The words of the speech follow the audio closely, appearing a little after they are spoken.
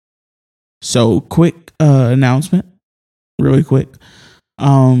So quick announcement, really quick.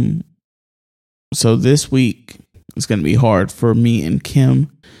 So this week it's going to be hard for me and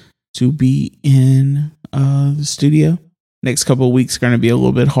Kim to be in the studio. Next couple of weeks are going to be a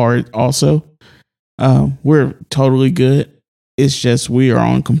little bit hard also. We're totally good. It's just we are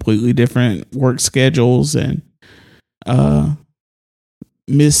on completely different work schedules, and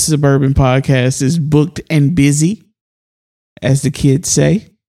Miss Suburban Podcast is booked and busy, as the kids say.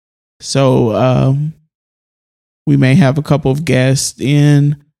 So we may have a couple of guests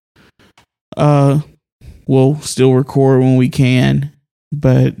in. We'll still record when we can,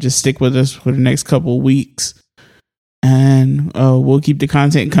 but just stick with us for the next couple of weeks, and we'll keep the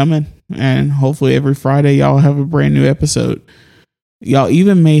content coming. And hopefully every Friday y'all have a brand new episode. Y'all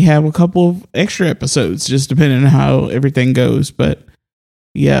even may have a couple of extra episodes, just depending on how everything goes. But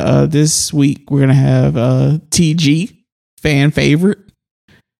yeah, this week we're gonna have TG, fan favorite,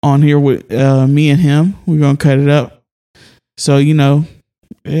 on here with me and him. We're gonna cut it up, so yeah,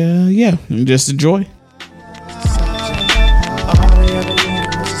 just enjoy.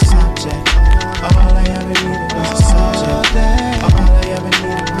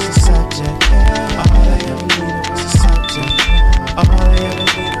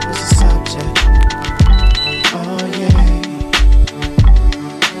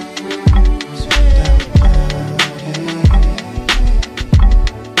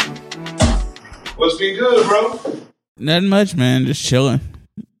 What's been good, bro? Nothing much, man. Just chilling.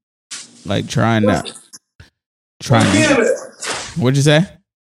 Like trying to. What'd you say?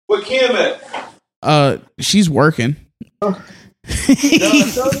 What Kim at? She's working. I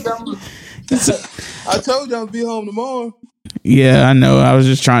told you I'll be home tomorrow. Yeah, I know. I was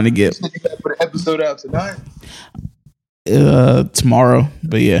just trying to get Put an episode out tonight. Tomorrow,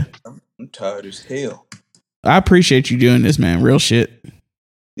 but yeah. I'm tired as hell. I appreciate you doing this, man. Real shit.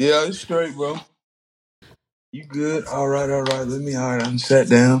 Yeah, it's straight, bro. You good? All right. I'm sat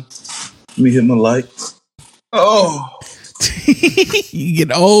down. Let me hit my light. Oh. You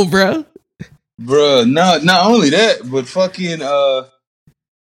get old, bro. Bruh, not only that, but fucking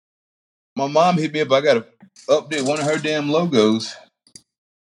my mom hit me up. I gotta update one of her damn logos.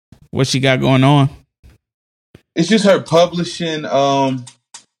 What she got going on? It's just her publishing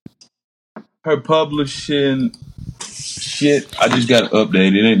shit. I just gotta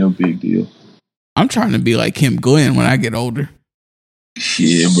update it. Ain't no big deal. I'm trying to be like Kim Glenn when I get older.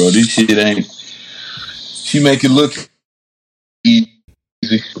 Shit, bro, this shit ain't. She make it look easy.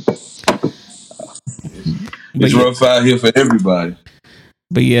 It's rough out here for everybody.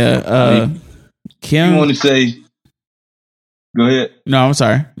 But yeah, Kim. You want to say? Go ahead. No, I'm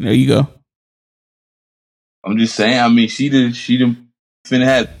sorry. No, you go. I'm just saying. I mean, she done finna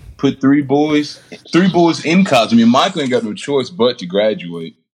have put three boys in college. I mean, Michael ain't got no choice but to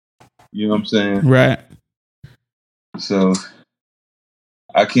graduate. You know what I'm saying? Right. So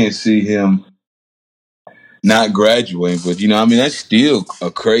I can't see him not graduating, but I mean, that's still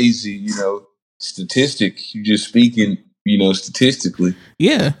a crazy, statistic. You just speaking, statistically.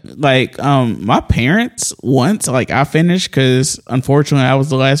 Yeah, like my parents once, like I finished because unfortunately I was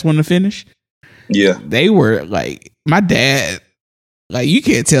the last one to finish. Yeah, they were like my dad. Like you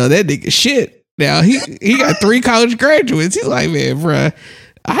can't tell that nigga shit. Now he got 3 college graduates. He's like, man, bruh,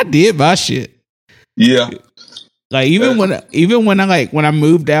 I did my shit. Yeah. Like even when I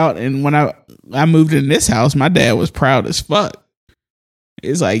moved out and when I moved in this house, my dad was proud as fuck.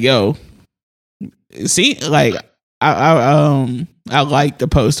 It's like, yo, see, like I liked the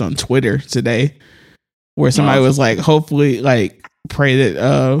post on Twitter today where somebody was like, hopefully, like pray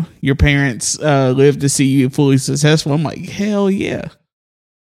that your parents live to see you fully successful. I'm like, hell yeah.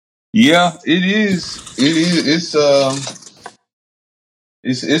 Yeah, it is.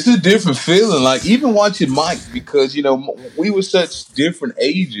 It's a different feeling. Like even watching Mike, because we were such different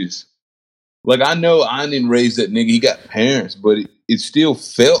ages. Like I know I didn't raise that nigga. He got parents, but it still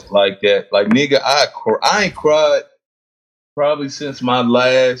felt like that. Like nigga, I ain't cried probably since my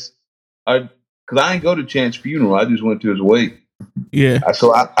last. Cause I ain't go to Chance funeral. I just went to his wake. Yeah.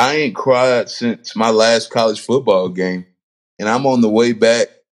 So I ain't cried since my last college football game, and I'm on the way back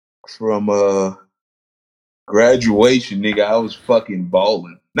from graduation, nigga. I was fucking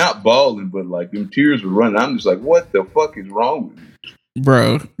balling. Not balling, but like them tears were running. I'm just like, what the fuck is wrong with me?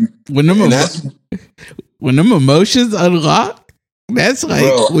 Bro, when them emotions unlock, that's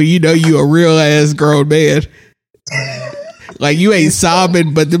like when you a real ass grown man. Like you ain't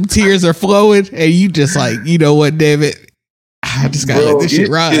sobbing, but them tears are flowing, and you just like, you know what, damn it, I just gotta let this shit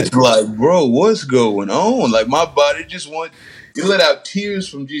ride. It's like, bro, what's going on? Like my body just it let out tears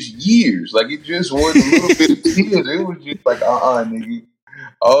from just years. Like it just wasn't a little bit of tears. It was just like, nigga,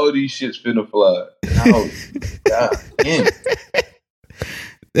 All these shits finna fly. Oh, God damn.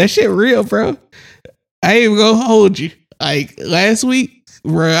 That shit real, bro. I ain't even gonna hold you. Like last week,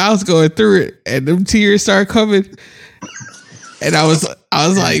 bro, I was going through it and them tears started coming. And I was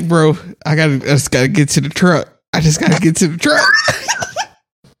like, bro, I just gotta get to the truck. I just gotta get to the truck.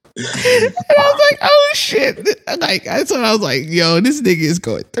 And I was like, oh shit. Like that's when I was like, yo, this nigga is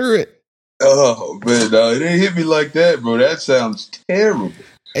going through it. Oh man, no, it didn't hit me like that, bro. That sounds terrible.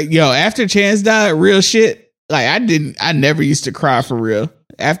 Yo, after Chance died, real shit. Like I never used to cry for real.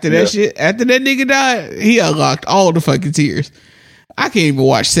 After that shit, after that nigga died, he unlocked all the fucking tears. I can't even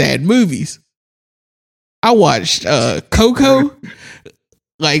watch sad movies. I watched Coco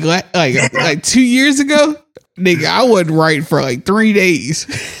like 2 years ago. Nigga, I wasn't right for like 3 days.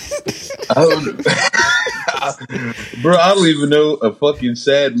 Bro, I don't even know a fucking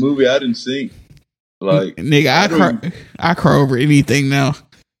sad movie I didn't see. Like, nigga, I cry over anything now.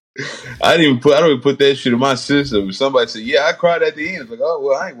 I don't even put that shit in my system. If somebody said, "Yeah, I cried at the end," it's like, "Oh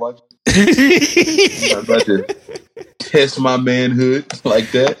well, I ain't watching." I'm about to test my manhood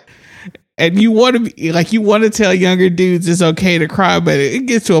like that. And you want to tell younger dudes it's okay to cry, but it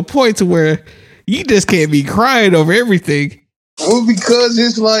gets to a point to where you just can't be crying over everything. Well, because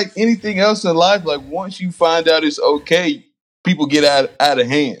it's like anything else in life. Like once you find out it's okay, people get out of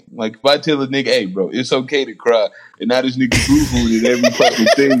hand. Like if I tell a nigga, "Hey, bro, it's okay to cry," and now this nigga boo-hooing at every fucking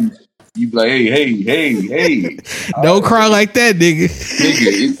thing, you be like, "Hey, don't cry like that, nigga."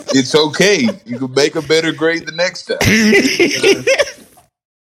 Nigga, it's okay. You can make a better grade the next time.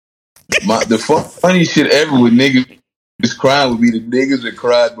 The funny shit ever with niggas crying would be the niggas that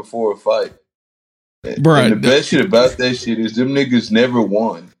cried before a fight. Bruh, and the best shit about that shit is them niggas never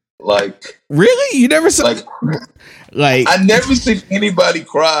won. Like, really? You never saw? Like I never seen anybody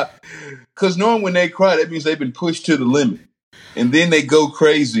cry. Because knowing when they cry, that means they've been pushed to the limit, and then they go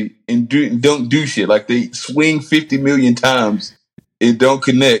crazy and don't do shit. Like they swing 50 million times and don't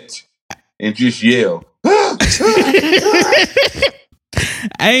connect and just yell.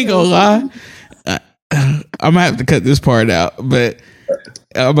 I ain't gonna lie. I'm gonna have to cut this part out, but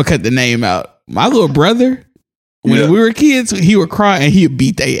I'm gonna cut the name out. My little brother, when we were kids, he would cry and he'd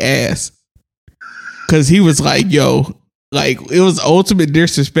beat their ass. Cause he was like, yo, like it was ultimate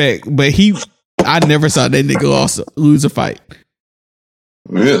disrespect, but I never saw that nigga also lose a fight.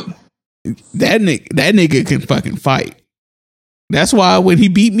 Really? That nigga can fucking fight. That's why when he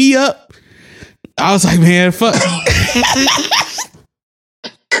beat me up, I was like, man, fuck.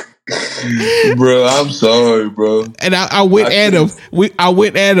 Bro, I'm sorry, bro. And I went at him. I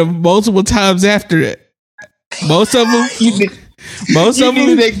went at him multiple times after that. Most of them,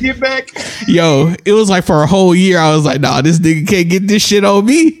 they get back. Yo, it was like for a whole year. I was like, nah, this nigga can't get this shit on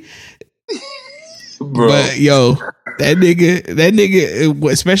me, bro. But yo, that nigga,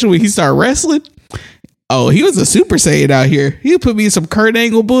 especially when he started wrestling. Oh, he was a Super Saiyan out here. He'll put me in some Kurt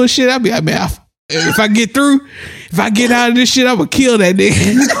Angle bullshit. I'll be like, man, if I get out of this shit, I'm gonna kill that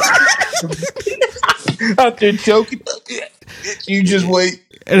nigga. Out there choking. You just wait.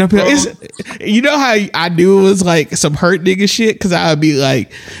 And you know how I knew it was like some hurt nigga shit? Because I would be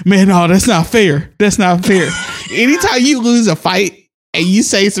like, man, no, that's not fair. That's not fair. Anytime you lose a fight and you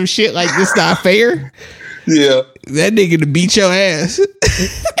say some shit like this not fair, yeah, that nigga to beat your ass.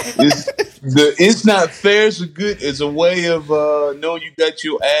 It's not fair. It's a way of knowing you got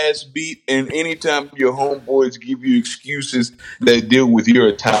your ass beat. And anytime your homeboys give you excuses that deal with your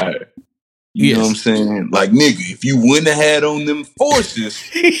attire. You know what I'm saying? Like, nigga, if you wouldn't have had on them forces,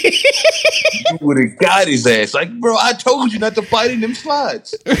 you would have got his ass. Like, bro, I told you not to fight in them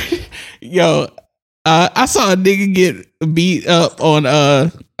slides. Yo, I saw a nigga get beat up on, I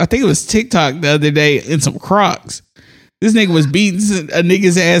think it was TikTok the other day in some Crocs. This nigga was beating a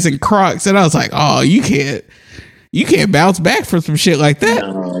nigga's ass in Crocs. And I was like, oh, you can't bounce back from some shit like that.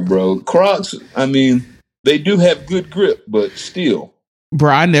 Nah, bro. Crocs, I mean, they do have good grip, but still. Bro,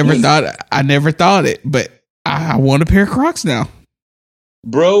 I never thought it, but I want a pair of Crocs now.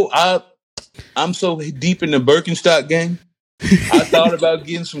 Bro, I'm so deep in the Birkenstock game. I thought about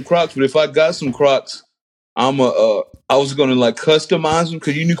getting some Crocs, but if I got some Crocs, I was gonna like customize them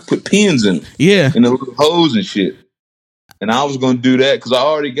because you could put pins in them, and the little holes and shit. And I was gonna do that because I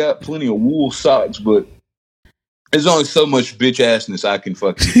already got plenty of wool socks, but there's only so much bitch assness I can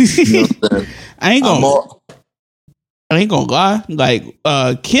fucking. You know what I'm saying? I ain't gonna lie. Like,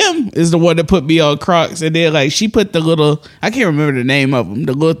 Kim is the one that put me on Crocs, and then like she put the little, I can't remember the name of them,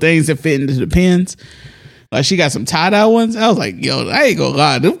 the little things that fit into the pins. Like she got some tie-dye ones. I was like, yo, I ain't gonna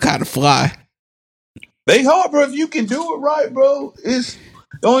lie, them kind of fly. They hard, bro. If you can do it right, bro. It's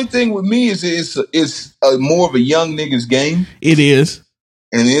the only thing with me is it's more of a young nigga's game. It is.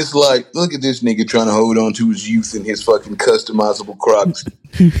 And it's like, look at this nigga trying to hold on to his youth in his fucking customizable Crocs.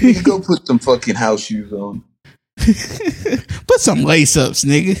 Nigga, go put some fucking house shoes on. Put some lace ups,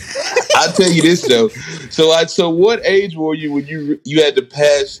 nigga. I'll tell you this though. So what age were you when you had to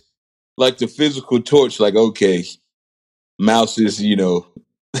pass like the physical torch? Like, okay, Mouse is,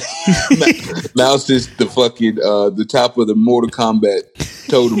 Mouse is the fucking the top of the Mortal Kombat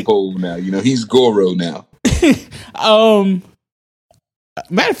totem pole now. He's Goro now.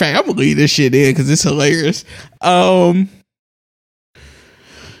 Matter of fact, I'm gonna leave this shit in because it's hilarious. I'm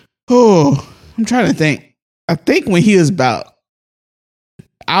trying to think. I think when he was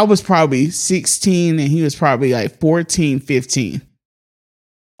I was probably 16 and he was probably like 14, 15.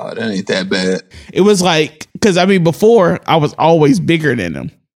 Oh, that ain't that bad. It was like, because before I was always bigger than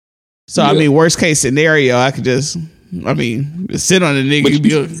him. So, yeah. Worst case scenario, I could just sit on the nigga and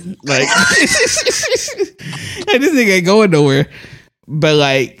be like, hey, this nigga ain't going nowhere. But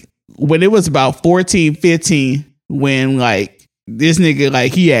like, when it was about 14, 15, when like this nigga,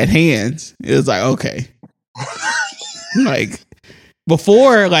 like he had hands, it was like, okay. Like,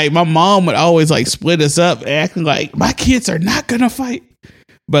 before, like my mom would always like split us up acting like my kids are not gonna fight.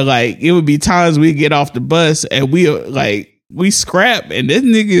 But like it would be times we get off the bus and we scrap, and this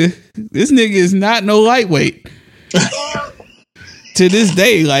nigga is not no lightweight. To this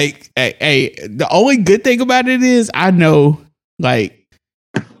day, like, hey, the only good thing about it is I know, like,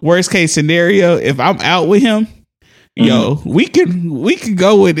 worst case scenario, if I'm out with him, we can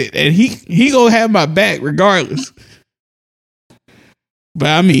go with it, and he gonna have my back regardless.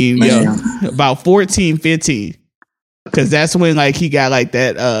 But about 14, 15. Because that's when like he got like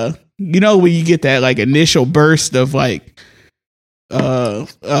that when you get that like initial burst of like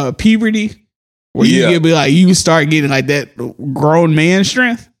puberty where you start getting like that grown man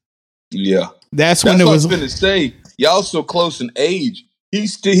strength. Yeah. That's when it was. I was gonna say, y'all so close in age.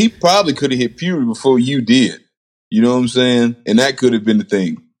 He probably could have hit puberty before you did. You know what I'm saying? And that could have been the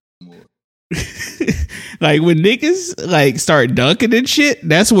thing. Like when niggas like start dunking and shit,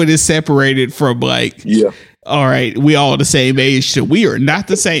 that's when it's separated from like, all right, we all the same age, so we are not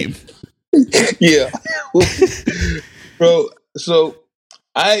the same. Yeah. Bro, so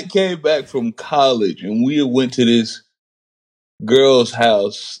I came back from college and we went to this girl's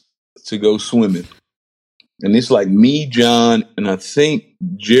house to go swimming. And it's like me, John, and I think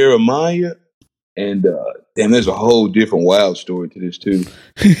Jeremiah. And there's a whole different wild story to this too.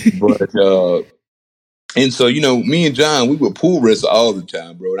 But and so, me and John, we would pool wrestle all the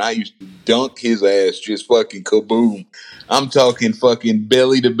time, bro. And I used to dunk his ass, just fucking kaboom. I'm talking fucking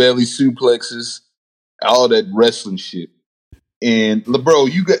belly to belly suplexes, all that wrestling shit. And bro,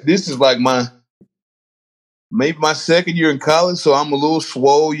 this is like maybe my second year in college, so I'm a little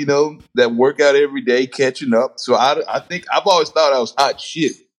swole, that workout every day, catching up. So I think I've always thought I was hot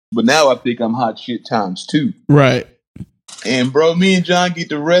shit, but now I think I'm hot shit times 2. Right. And bro, me and John get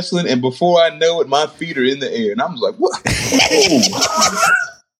to wrestling, and before I know it, my feet are in the air, and I'm just like, what?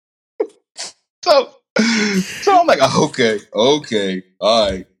 So I'm like, okay,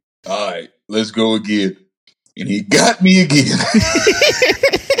 all right, let's go again. And he got me again.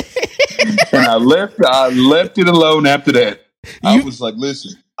 And I left it alone after that. I was like,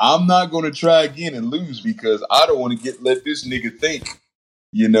 listen, I'm not going to try again and lose because I don't want to let this nigga think,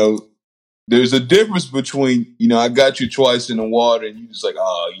 there's a difference between, I got you twice in the water and you just like,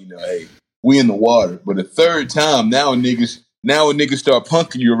 hey, we in the water. But a third time, now a nigga start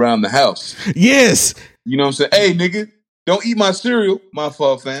punking you around the house. Yes. You know what I'm saying? Hey, nigga, don't eat my cereal. My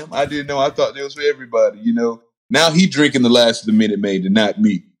fault, fam. I didn't know. I thought that was for everybody, Now he drinking the last of the Minute Maid and not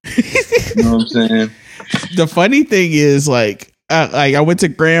me. You know what I'm saying? The funny thing is, like I went to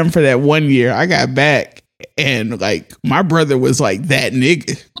Graham for that 1 year. I got back and like my brother was like that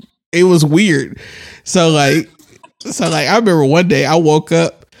nigga. It was weird. So I remember one day I woke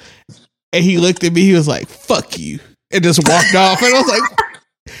up and he looked at me. He was like, "Fuck you," and just walked off. And I was like,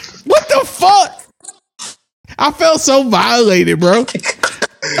 "What the fuck?" I felt so violated, bro. I was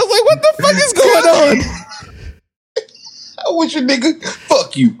like, "What the fuck is going on?" I wish a nigga,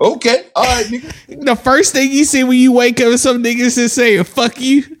 fuck you. Okay. All right, nigga. The first thing you see when you wake up, some niggas is saying, fuck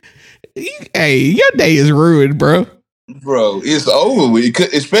you. Hey, your day is ruined, bro. Bro, it's over with.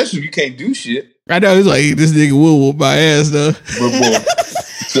 Especially if you can't do shit. I know. It's like, this nigga will whoop my ass, though.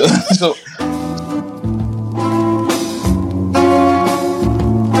 So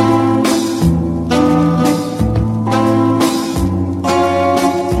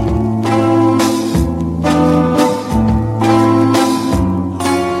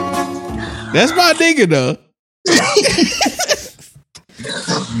that's my nigga, though.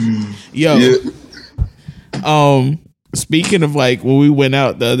 Yo. Yeah. speaking of like when we went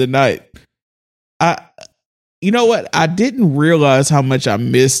out the other night, you know what? I didn't realize how much I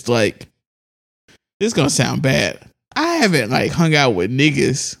missed. Like, this is gonna sound bad. I haven't like hung out with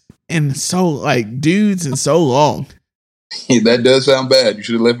niggas and so like dudes in so long. Yeah, that does sound bad. You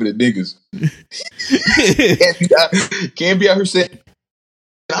should have left it at niggas. Can't be out here saying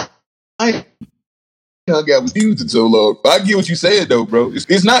I hung out with dudes in so long. I get what you said though, bro.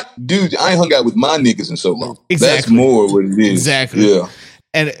 It's not dudes. I ain't hung out with my niggas in so long. Exactly. That's more what it is. Exactly. Yeah.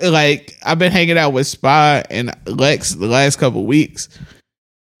 And like I've been hanging out with Spy and Lex the last couple of weeks.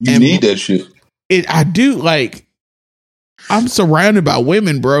 You need that shit. I do. Like, I'm surrounded by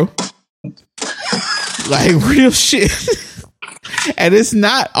women, bro. Like real shit. And it's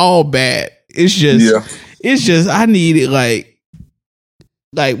not all bad. It's just I need it.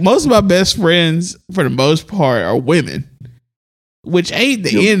 Like most of my best friends, for the most part, are women, which ain't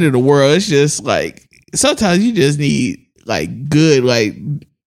the end of the world. It's just like sometimes you just need like good like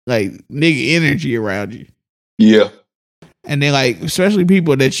nigga energy around you. Yeah. And then like especially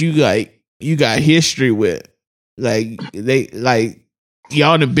people that you got history with, like they like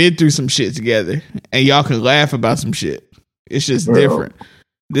y'all done been through some shit together and y'all can laugh about some shit. It's just different.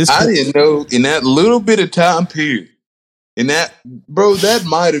 I didn't know in that little bit of time period. In that, bro, that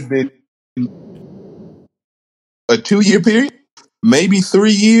might have been a 2-year period, maybe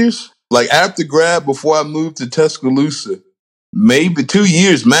 3 years. Like after grad, before I moved to Tuscaloosa, maybe 2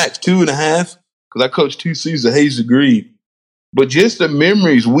 years max, 2.5, because I coached 2 seasons of Hazel Green. But just the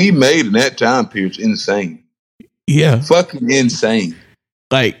memories we made in that time period is insane. Yeah, fucking insane.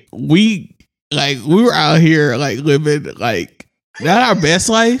 Like we were out here like living like not our best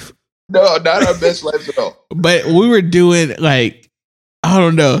life. No, not our best life at all. But we were doing like, I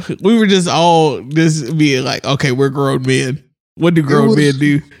don't know. We were just all just being like, okay, we're grown men. What do grown men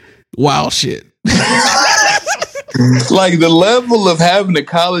do? Wild shit. Like the level of having a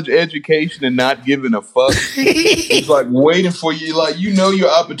college education and not giving a fuck. It's like waiting for you. Like, you know, your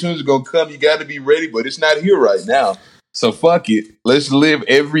opportunity's going to come. You got to be ready, but it's not here right now. So fuck it. Let's live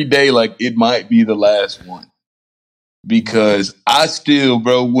every day like it might be the last one. Because I still,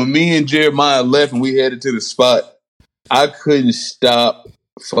 bro, when me and Jeremiah left and we headed to the spot, I couldn't stop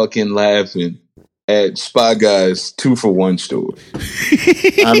fucking laughing at Spy Guy's 2-for-1 story.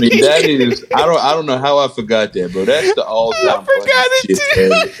 I mean, that is, I don't know how I forgot that, bro. That's the all-time funny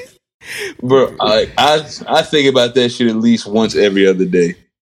shit. Bro, I think about that shit at least once every other day.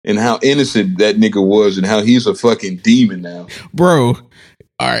 And how innocent that nigga was and how he's a fucking demon now. Bro,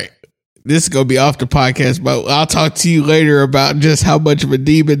 all right. This is going to be off the podcast, but I'll talk to you later about just how much of a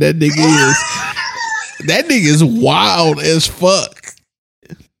demon that nigga is. That nigga is wild as fuck.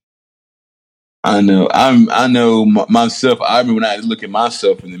 I know. I know myself. I remember when I look at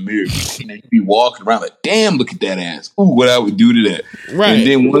myself in the mirror. You know, you be walking around like, damn, look at that ass. Ooh, what I would do to that. Right.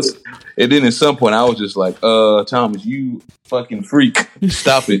 And then at some point I was just like, Thomas, you fucking freak.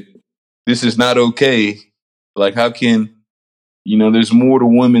 Stop it. This is not okay. Like, how can, you know, there's more to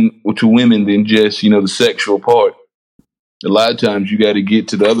women than just, you know, the sexual part. A lot of times you got to get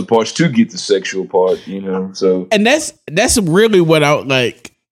to the other parts to get the sexual part, you know. So, and that's really what I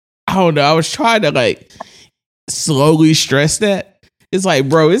like. I don't know. I was trying to like slowly stress that. It's like,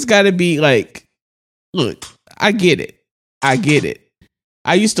 bro, it's got to be like, look, I get it.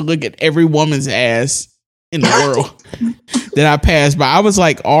 I used to look at every woman's ass in the world that I passed by. I was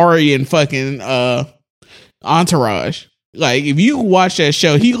like Ari in fucking Entourage. Like, if you watch that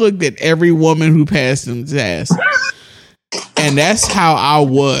show, he looked at every woman who passed his ass. And that's how I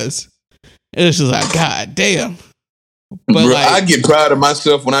was. It was just like, God damn. But bro, like, I get proud of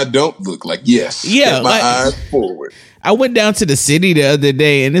myself when I don't look like, yes. Yeah. Get my eyes forward. I went down to the city the other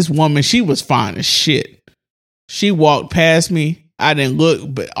day and this woman, she was fine as shit. She walked past me. I didn't look,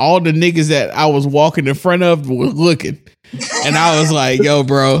 but all the niggas that I was walking in front of were looking. And I was like, yo,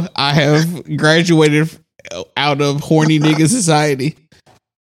 bro, I have graduated out of horny nigga society.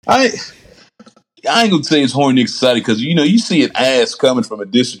 I ain't gonna say it's horny nigga society because, you know, you see an ass coming from a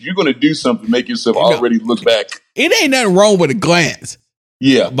distance. You're gonna do something to make yourself already look back. It ain't nothing wrong with a glance.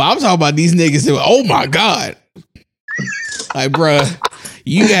 Yeah. But I'm talking about these niggas that, oh my God. Like, bruh,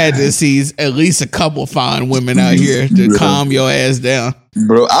 you had to see at least a couple fine women out here to calm your ass down.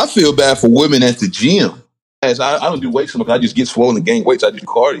 Bro, I feel bad for women at the gym. As I don't do weights so much. I just get swollen and gain weights. I do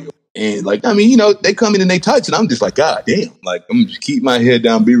cardio. And like, I mean, you know, they come in they tights and I'm just like, God damn. Like, I'm just keep my head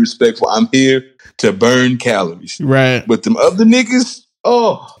down, be respectful. I'm here to burn calories. Right. But them other niggas,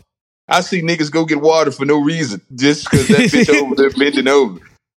 I see niggas go get water for no reason. Just because that bitch over there bending over.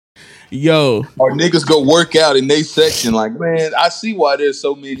 Yo. Or niggas go work out in they section. Like, man, I see why there's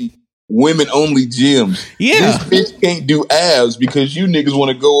so many women only gyms. Yeah. This bitch can't do abs because you niggas want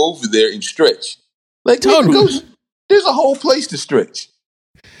to go over there and stretch. Like, Totally. there's a whole place to stretch.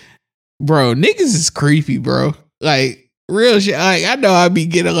 Bro, niggas is creepy, bro. Like, real shit. Like, I know I be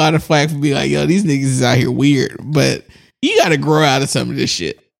getting a lot of flack for being like, yo, these niggas is out here weird. But you got to grow out of some of this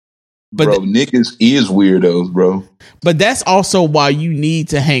shit. But bro, niggas is weirdos, bro. But that's also why you need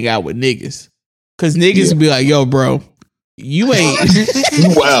to hang out with niggas. Because niggas be like, yo, bro, you ain't.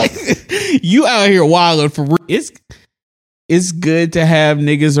 Wow. You out here wilding for real. It's good to have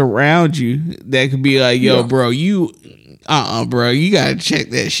niggas around you that could be like, yo, bro, bro, you got to check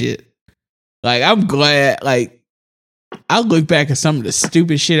that shit. Like, I'm glad, like, I look back at some of the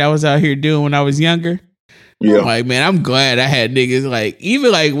stupid shit I was out here doing when I was younger. Yeah. Like, man, I'm glad I had niggas, like,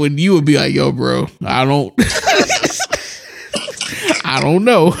 even like when you would be like, yo, bro, I don't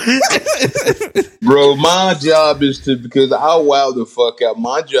know. Bro, my job is because I wow the fuck out.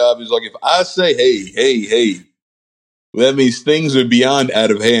 My job is like, if I say, hey, that means things are beyond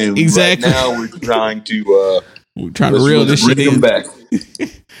out of hand. Exactly. Right now we're trying to reel this shit in. Back.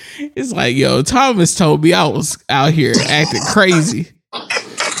 It's like, yo, Thomas told me I was out here acting crazy.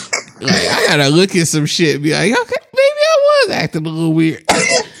 Like, I gotta look at some shit and be like, okay, maybe I was acting a little weird.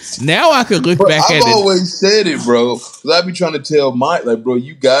 Now I could look back at it. I've always said it, bro. Because I be trying to tell Mike, like, bro,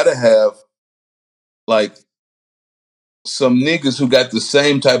 you gotta have, like, some niggas who got the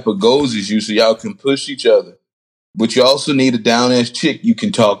same type of goals as you so y'all can push each other. But you also need a down-ass chick you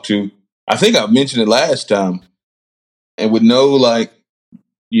can talk to. I think I mentioned it last time. And with no, like,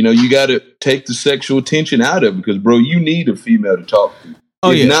 you know, you gotta take the sexual tension out of it. Because, bro, you need a female to talk to.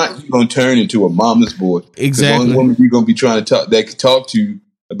 If not, you're going to turn into a mama's boy. Exactly. The only woman you're going to be trying to talk that can talk to you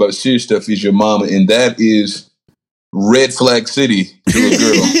about serious stuff is your mama, and that is red flag city to a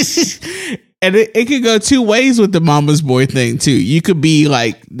girl. And it could go two ways with the mama's boy thing, too. You could be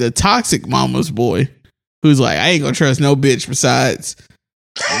like the toxic mama's boy who's like, I ain't going to trust no bitch besides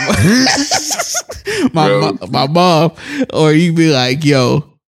my mom. Or you be like,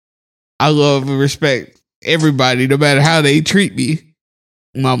 yo, I love and respect everybody no matter how they treat me.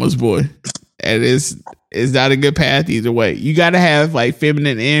 Mama's boy. And it's not a good path either way. You got to have like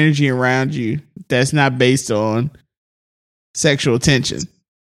feminine energy around you that's not based on sexual tension.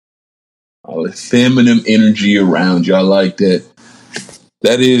 Oh, feminine energy around you. I like that.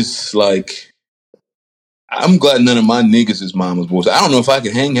 That is like, I'm glad none of my niggas is mama's boys. I don't know if I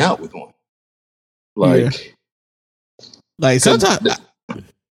could hang out with one. Like sometimes.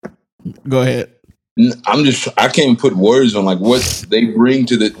 Go ahead. I can't put words on like what they bring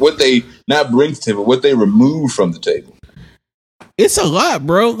to what they not bring to the table, what they remove from the table. It's a lot,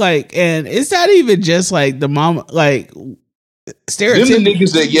 bro. Like, and it's not even just like the mom, like stereotypical. Them the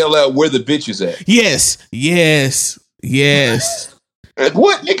niggas that yell out where the bitch is at. Yes.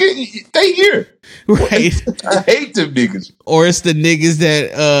 What nigga? They here, right? I hate them niggas. Or it's the niggas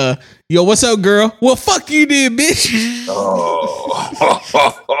that, yo, what's up, girl? Well, fuck you, did, bitch. Oh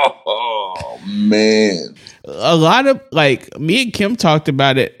man. A lot of like me and Kim talked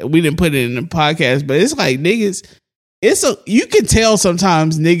about it. We didn't put it in the podcast, but it's like niggas. You can tell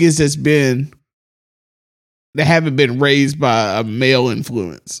sometimes niggas that haven't been raised by a male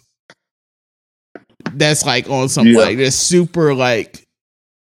influence. That's like on some like this super like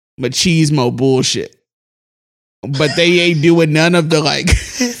machismo bullshit, but they ain't doing none of the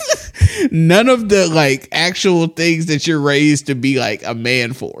like actual things that you're raised to be like a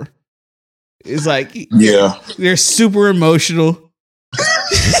man for. It's like they're super emotional.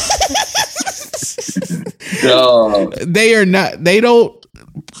 They don't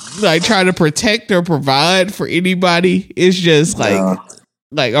like try to protect or provide for anybody. It's just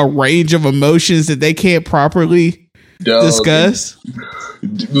like a range of emotions that they can't properly discuss.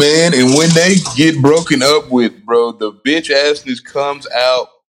 Man, and when they get broken up with, bro, the bitch assness comes out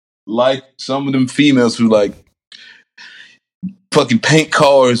like some of them females who like fucking paint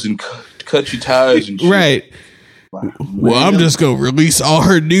cars and cut your tires and shit. Right. Wow, well, I'm just gonna release all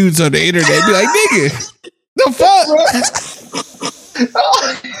her nudes on the internet. Be like, nigga, the fuck?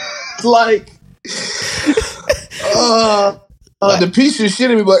 Like, the piece of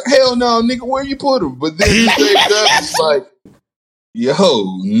shit in me, like, hell no, nigga, where you put him? But then you say that, it's like, yo,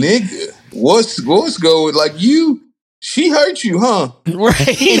 nigga, what's going? Like, she hurt you, huh?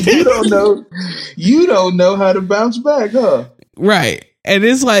 Right. You don't know how to bounce back, huh? Right. And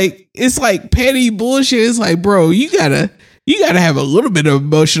it's like petty bullshit. It's like, bro, you gotta have a little bit of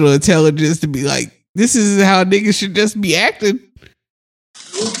emotional intelligence to be like, this is how niggas should just be acting.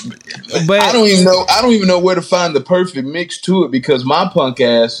 But I don't even know where to find the perfect mix to it, because my punk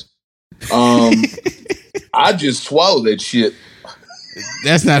ass, I just swallow that shit.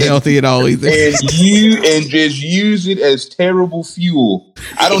 That's not healthy at all either. And just use it as terrible fuel.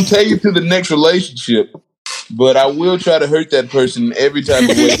 I don't tell you to the next relationship, but I will try to hurt that person every type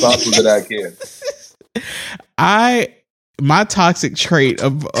of way possible that I can. My toxic trait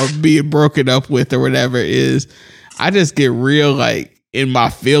of being broken up with or whatever is I just get real like in my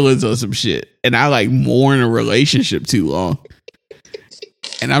feelings on some shit, and I like mourn a relationship too long.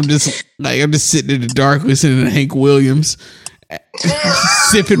 And I'm just sitting in the dark listening to Hank Williams,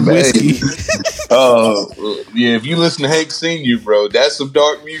 sipping whiskey. Yeah, if you listen to Hank Sr., bro, that's some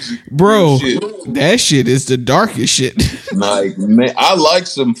dark music. Bro, that shit is the darkest shit. Like, man, I like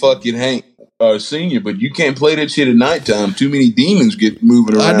some fucking Hank Sr., but you can't play that shit at nighttime. Too many demons get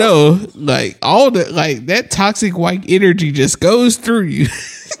moving around. I know. Like, all the, like, that toxic white energy just goes through you.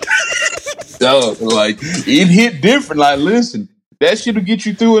 Like, it hit different. Like, listen, that shit will get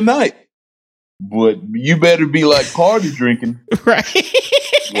you through a night. But you better be like party drinking. Right.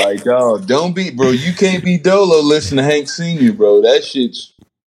 Like, dog, don't be, bro, you can't be dolo listening to Hank Sr., bro. That shit's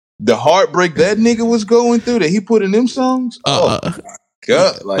the heartbreak that nigga was going through that he put in them songs. Oh,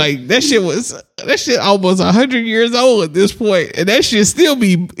 God. Like that shit almost 100 years old at this point, and that shit still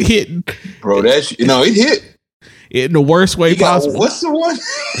be hitting. Bro, that shit, it hit. In the worst way possible. What's the one?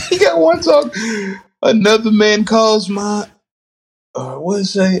 He got one song. Another man calls my, what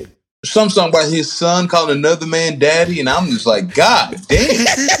is it? Some song about his son calling another man daddy, and I'm just like, God damn,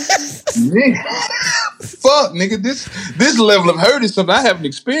 nigga. Fuck, nigga, this level of hurt is something I haven't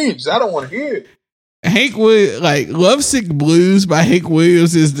experienced. I don't want to hear it. Hank Williams, like Lovesick Blues by Hank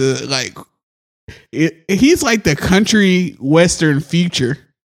Williams is the like, he's like the country western Future.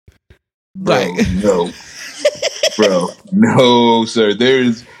 Bro, no, bro, no, sir.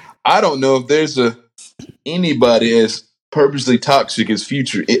 I don't know if there's anybody as purposely toxic as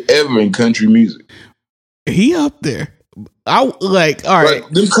Future ever in country music. He up there. I like, all right.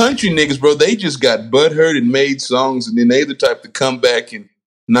 Them country niggas, bro, they just got butthurt and made songs, and then they the type to come back and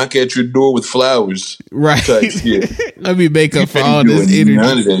knock at your door with flowers. Right. Let me make up for all this energy.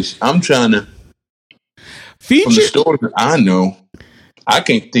 None of this. I'm trying to. Future. From the stories that I know, I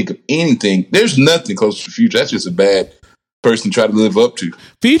can't think of anything. There's nothing close to Future. That's just a bad person to try to live up to.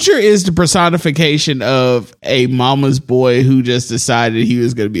 Future is the personification of a mama's boy who just decided he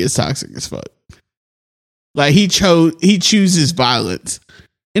was going to be as toxic as fuck. Like he chooses violence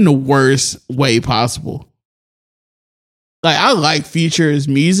in the worst way possible. Like I like Future's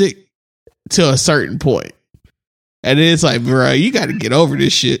music to a certain point, and it's like, bro, you got to get over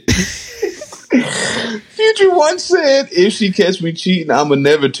this shit. Future once said, "If she catch me cheating, I'ma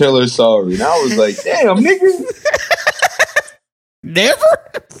never tell her sorry." And I was like, "Damn, nigga." Never,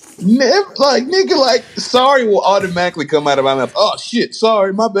 like nigga, like sorry will automatically come out of my mouth. Oh shit,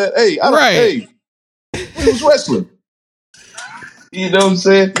 sorry, my bad. Hey, hey, we was wrestling. You know what I'm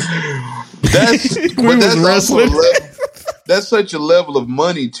saying? That's wrestling. That's such a level of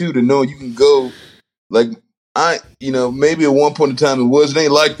money too to know you can go like maybe at one point in time it was. It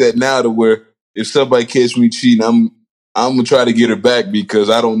ain't like that now to where if somebody catch me cheating, I'm gonna try to get her back because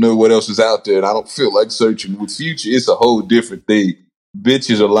I don't know what else is out there and I don't feel like searching. With Future, it's a whole different thing.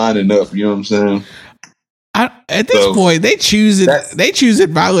 Bitches are lining up. You know what I'm saying? At this point, they choose it. They choose it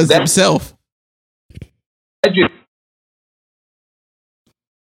violence themselves. What'd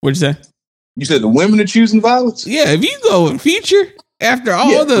you say? You said the women are choosing violence? Yeah, if you go with Future after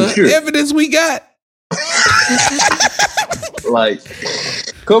all the evidence we got. Like,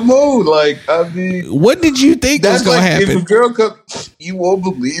 come on. Like, I mean. What did you think was going to happen? If a girl comes, you won't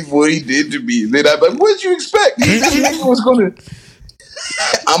believe what he did to me. Then I'm like, what did you expect? This nigga was going to.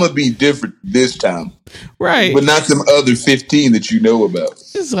 I'm going to be different this time. Right. But not some other 15 that you know about.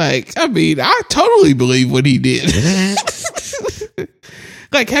 It's like, I mean, I totally believe what he did.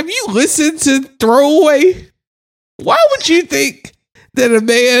 Like, have you listened to Throwaway? Why would you think that a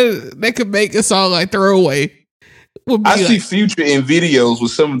man that could make a song like Throwaway would be I see Future in videos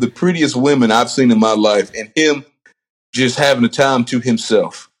with some of the prettiest women I've seen in my life and him just having a time to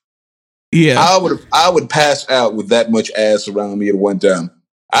himself. Yeah. I would pass out with that much ass around me at one time.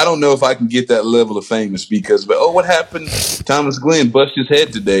 I don't know if I can get that level of famous because, what happened? Thomas Glenn bust his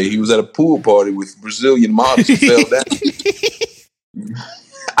head today. He was at a pool party with Brazilian models and fell down.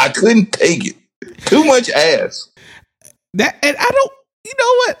 I couldn't take it. Too much ass. And I don't, you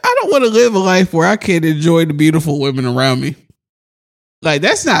know what? I don't want to live a life where I can't enjoy the beautiful women around me. Like,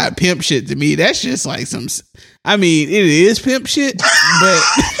 that's not pimp shit to me. That's just like I mean, it is pimp shit, but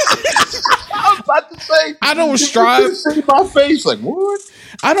I was about to say, I don't strive. See my face, like, what?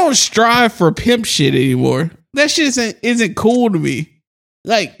 I don't strive for pimp shit anymore. That shit isn't cool to me.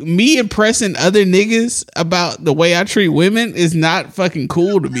 like me impressing other niggas about the way I treat women is not fucking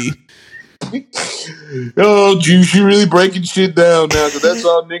cool to me. Oh, Juice, you really breaking shit down now, because that's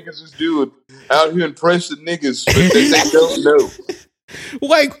all niggas is doing. Out here impressing niggas that they don't know.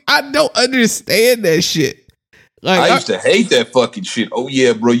 Like, I don't understand that shit. Like, I used to hate that fucking shit. Oh,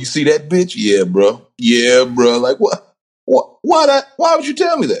 yeah, bro. You see that bitch? Yeah, bro. Yeah, bro. Like, what? Why would you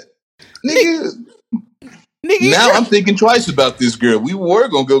tell me that? Nigga, now I'm thinking twice about this girl. We were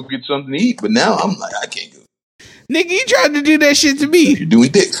going to go get something to eat, but now I'm like, I can't go. Nigga, you tried to do that shit to me. You're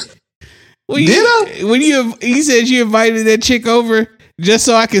doing dicks. When you said you invited that chick over just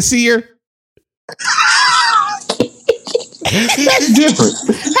so I could see her. That's different.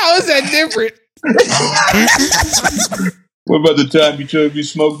 How is that different? What about the time you told me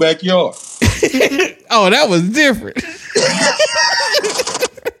smoke backyard? Oh, that was different.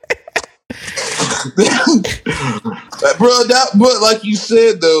 Bro, but like you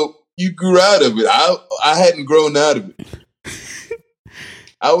said though, you grew out of it. I hadn't grown out of it.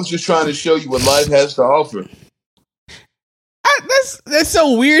 I was just trying to show you what life has to offer. That's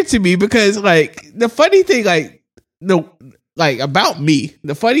so weird to me because like the funny thing about me,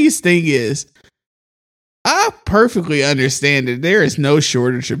 the funniest thing is I perfectly understand that there is no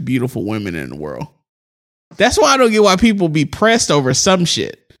shortage of beautiful women in the world. That's why I don't get why people be pressed over some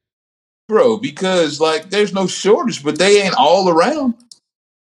shit. Bro, because like there's no shortage, but they ain't all around.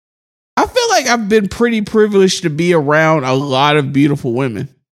 I feel like I've been pretty privileged to be around a lot of beautiful women.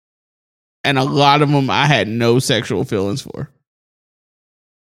 And a lot of them I had no sexual feelings for.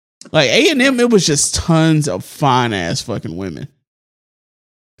 Like A&M, it was just tons of fine ass fucking women.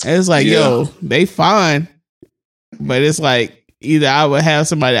 And it's like, yo, they fine. But it's like either I would have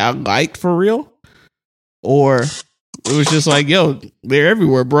somebody I liked for real, or it was just like, yo, they're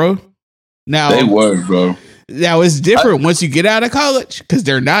everywhere, bro. Now they were, bro. Now it's different once you get out of college because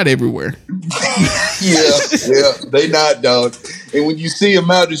they're not everywhere. yeah, they not, dog. And when you see them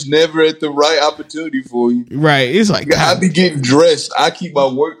out, it's never at the right opportunity for you. Right. It's like I be getting dressed. I keep my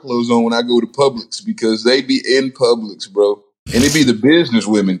work clothes on when I go to Publix because they be in Publix, bro. And it be the business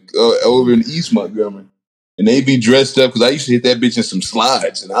women over in East Montgomery. And they be dressed up because I used to hit that bitch in some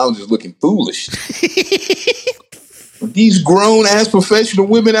slides and I was just looking foolish. These grown ass professional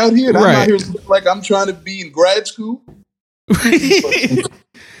women out here, and I'm out here looking like I'm trying to be in grad school.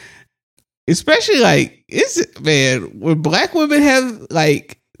 Especially like when black women have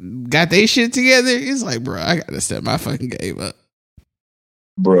like got their shit together, it's like, bro, I gotta step my fucking game up.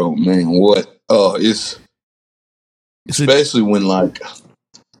 Bro, man, what? Oh, it's especially when like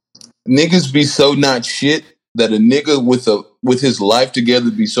niggas be so not shit that a nigga with his life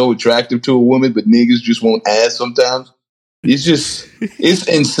together be so attractive to a woman, but niggas just won't ask sometimes. It's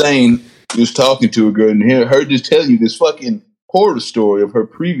insane just talking to a girl and hear her just tell you this fucking horror story of her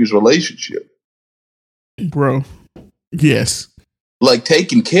previous relationship. Bro. Yes. Like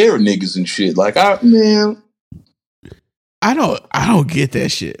taking care of niggas and shit. Like I don't get that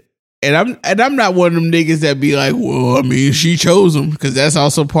shit. And I'm not one of them niggas that be like, well, I mean, she chose him, because that's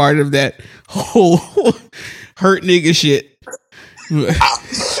also part of that whole hurt nigga shit.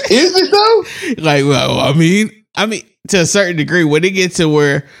 Is it though? Like, well, I mean, to a certain degree, when it gets to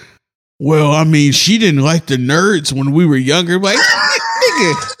where, well, I mean, she didn't like the nerds when we were younger. Like,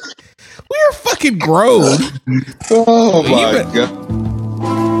 nigga, we are fucking grown. Oh my God.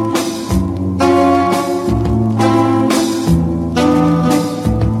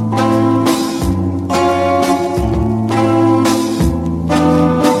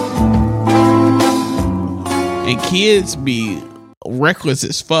 And kids be reckless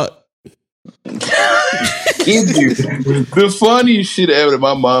as fuck. The funniest shit ever that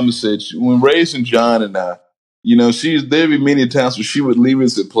my mama said when raising John and I, you know, there'd be many times where she would leave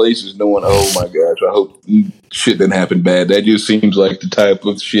us at places knowing, oh my gosh, I hope shit didn't happen bad. That just seems like the type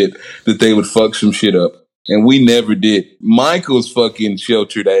of shit that they would fuck some shit up. And we never did. Michael's fucking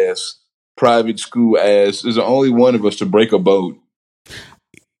sheltered ass, private school ass, is the only one of us to break a bone.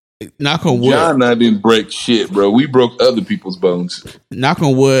 Knock on wood. John and I didn't break shit, bro. We broke other people's bones. Knock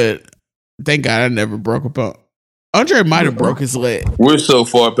on wood. Thank God I never broke a bone. Andre might have broke his leg. We're so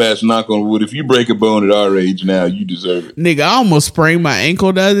far past knock on wood. If you break a bone at our age now, you deserve it. Nigga, I almost sprained my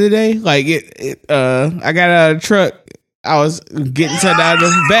ankle the other day. Like I got out of the truck. I was getting something out of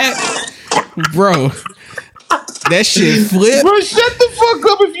the back. Bro, that shit flipped. Bro, shut the fuck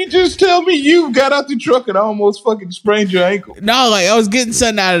up if you just tell me you got out the truck and I almost fucking sprained your ankle. No, like I was getting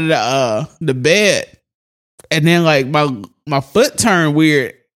something out of the bed. And then like my foot turned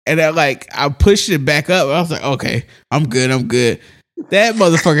weird. And I pushed it back up. I was like, okay, I'm good. That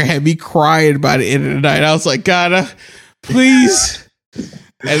motherfucker had me crying by the end of the night. I was like, God, please And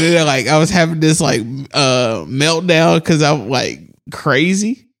then like I was having this like meltdown because I'm like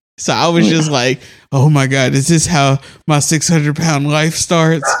crazy. So I was just like, oh my God, is this how my 600-pound life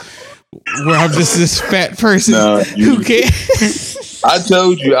starts? Where I'm just this fat person who can't. I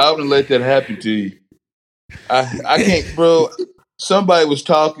told you I wouldn't let that happen to you. I can't, bro. Somebody was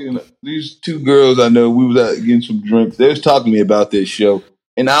talking, these two girls I know, we was out getting some drinks. They was talking to me about this show.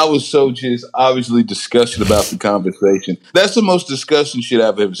 And I was so just obviously disgusted about the conversation. That's the most disgusting shit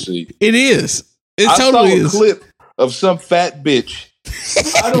I've ever seen. It is. I saw a clip of some fat bitch.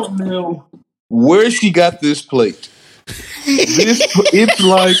 I don't know where she got this plate.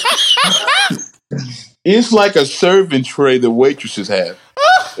 It's like a serving tray that waitresses have.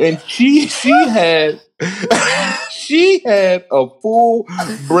 And she had a full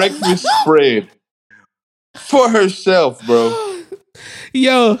breakfast spread for herself, bro.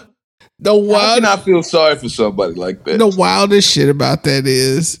 Yo, how can I feel sorry for somebody like that? The wildest shit about that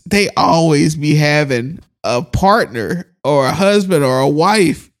is they always be having a partner or a husband or a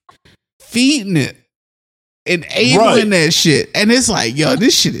wife feeding it, enabling that shit. And it's like, yo,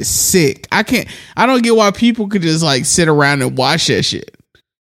 this shit is sick. I don't get why people could just like sit around and watch that shit.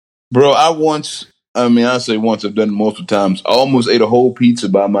 Bro, I say once, I've done it multiple times. I almost ate a whole pizza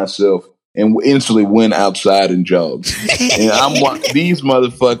by myself and instantly went outside and jogged. And these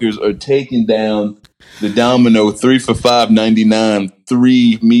motherfuckers are taking down the Domino 3 for $5.99,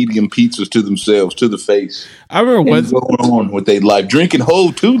 3 medium pizzas to themselves, to the face. I remember what's going on with their life, drinking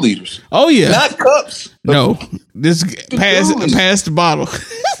whole 2 liters. Oh yeah, not cups. No, this pass the bottle.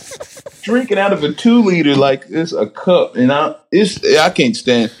 Drinking out of a 2 liter like it's a cup, and I can't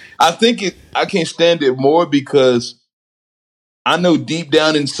stand. I can't stand it more because I know deep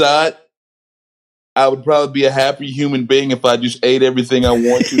down inside, I would probably be a happy human being if I just ate everything I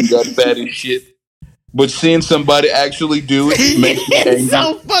want to and got fat as shit. But seeing somebody actually do it makes me angry. It's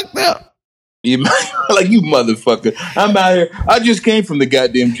so fucked up. Like, you motherfucker. I'm out here. I just came from the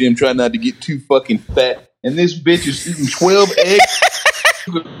goddamn gym trying not to get too fucking fat. And this bitch is eating 12 eggs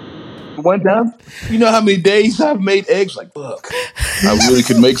one time. You know how many days I've made eggs? Like, fuck. I really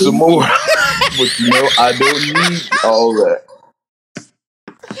could make some more. But I don't need all that.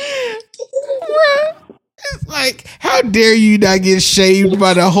 It's like, how dare you not get shamed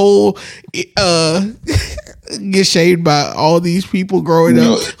by the whole get shamed by all these people growing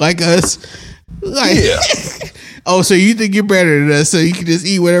up like us. Like, oh, so you think you're better than us, so you can just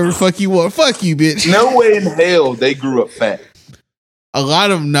eat whatever the fuck you want. Fuck you, bitch. No way in hell they grew up fat. A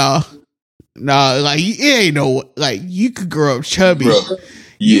lot of them, nah, like, it ain't no, like, you could grow up chubby. Bro,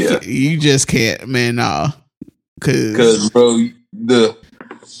 yeah. You just can't, man, nah. Cause bro, the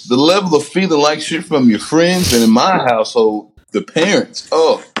level of feeling like shit from your friends, and in my household, the parents.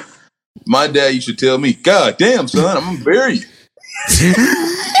 Oh, my dad used to tell me, "God damn, son, I'm gonna bury you."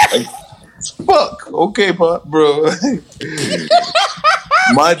 Like, fuck. Okay, pop, bro.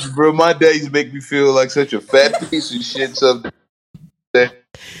 My dad used to make me feel like such a fat piece of shit. So that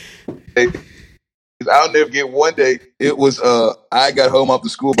I'll never get. One day, it was I got home off the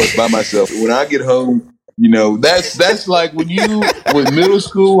school bus by myself. When I get home, that's like when you with middle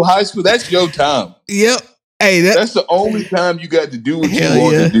school, high school. That's your time. Yep. Hey, that's the only time you got to do what you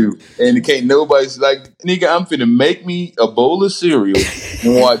want to do, and it can't nobody's like, nigga, I'm finna make me a bowl of cereal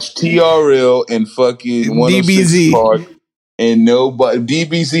and watch TRL and fucking 106 DBZ Park, and nobody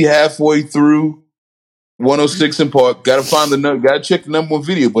DBZ halfway through 106 and Park. Gotta check the number 1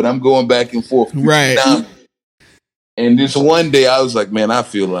 video, but I'm going back and forth right now. And this one day, I was like, man, I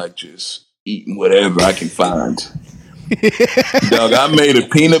feel like just eating whatever I can find. Dog, I made a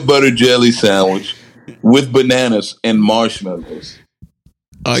peanut butter jelly sandwich with bananas and marshmallows.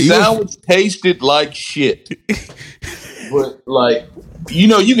 Sandwich tasted like shit. But like, you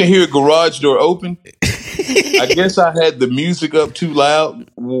can hear a garage door open. I guess I had the music up too loud.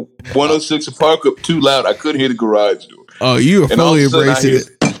 106 Park up too loud. I couldn't hear the garage door. Oh, you were fully embracing it.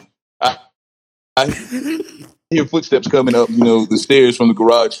 I hear footsteps coming up, the stairs from the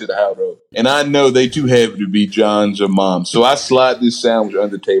garage to the house. And I know they too heavy to be John's or Mom's. So I slide this sandwich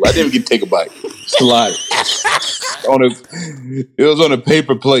under the table. I didn't even get to take a bite. Slide it. It was on a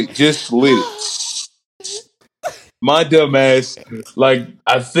paper plate. Just slid it. My dumb ass, like,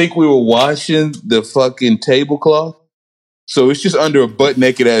 I think we were washing the fucking tablecloth. So it's just under a butt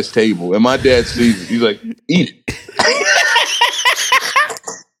naked ass table. And my dad sees it. He's like, eat it.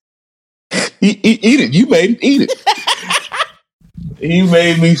 Eat it. You made it. Eat it. He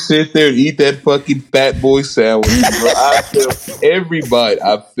made me sit there and eat that fucking fat boy sandwich. Bro. I felt every bite.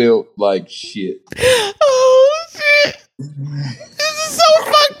 I felt like shit. Oh shit! This is so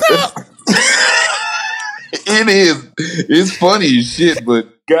fucked up. It is. It's funny as shit, but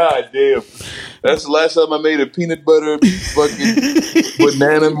goddamn, that's the last time I made a peanut butter fucking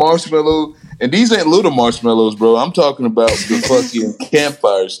banana marshmallow. And these ain't little marshmallows, bro. I'm talking about the fucking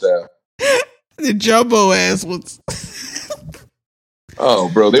campfire style. The jumbo ass ones.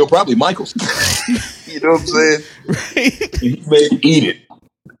 Oh, bro, they were probably Michael's. You know what I'm saying? Right. He made eat it.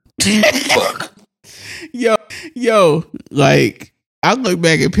 Fuck. Yo, like I look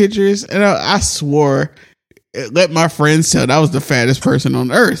back at pictures and I swore, let my friends tell that I was the fattest person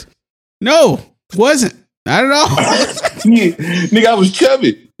on earth. No, wasn't. Not at all. Yeah, nigga, I was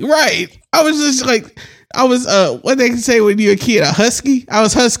chubby. Right. I was just like, I was, what they can say when you're a kid, a husky? I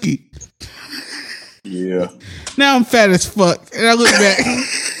was husky. Yeah. Now I'm fat as fuck. And I look back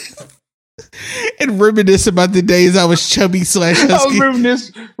and reminisce about the days I was chubby / husky. I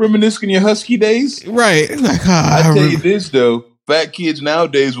was reminiscing your husky days. Right. Like, I tell you this, though. Fat kids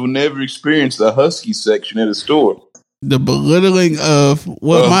nowadays will never experience the husky section at a store. The belittling of,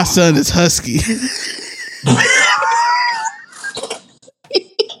 well, my son is husky.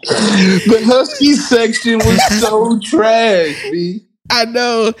 The husky section was so trash, B. I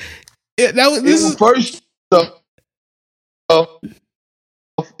know. It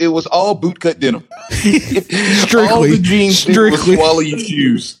was all bootcut denim. Strictly. All the jeans would swallow your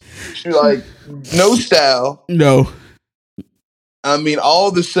shoes. Like, no style. No. I mean,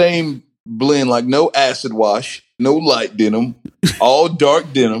 all the same blend, like no acid wash, no light denim, all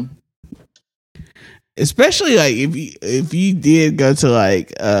dark denim. Especially like if you did go to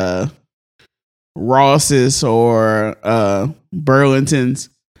like Ross's or Burlington's,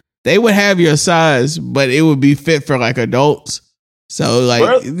 they would have your size, but it would be fit for like adults. So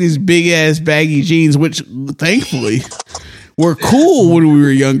like these big ass baggy jeans, which thankfully were cool when we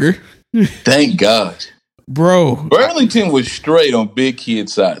were younger. Thank God. Bro. Burlington was straight on big kid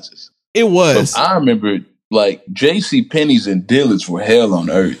sizes. It was. But I remember like J.C. Penney's and Dillard's were hell on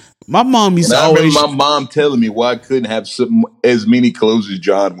earth. My mom used to always... I remember my mom telling me why I couldn't have as many clothes as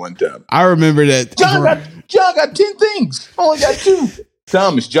John one time. I remember that. John got 10 things. I only got 2.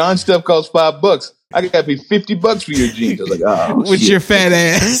 Thomas, John's stuff costs $5. I got to pay $50 for your jeans. I was like, oh, with shit. your fat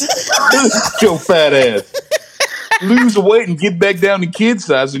ass. Your fat ass. Lose the weight and get back down to kid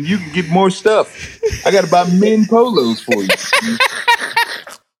size and you can get more stuff. I got to buy men polos for you.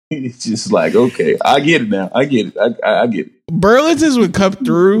 It's just like, okay, I get it now. I get it. I get it. Burlington's would come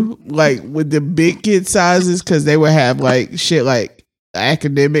through like with the big kid sizes because they would have like shit like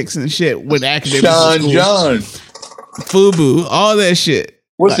academics and shit with academics. John. FUBU, all that shit.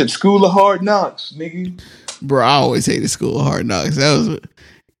 What's it? School of Hard Knocks, nigga. Bro, I always hated School of Hard Knocks. That was,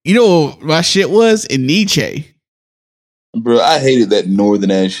 you know what my shit was? In Nietzsche. Bro, I hated that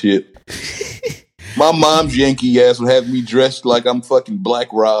northern ass shit. My mom's Yankee ass would have me dressed like I'm fucking Black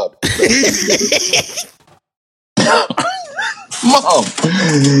Rob. Mom,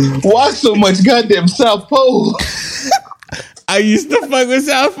 why so much goddamn South Pole? I used to fuck with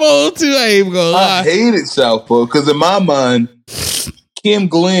South Pole too. I ain't gonna lie. I hated South Pole because in my mind, Kim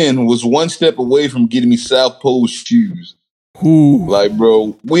Glenn was one step away from getting me South Pole shoes. Ooh. Like,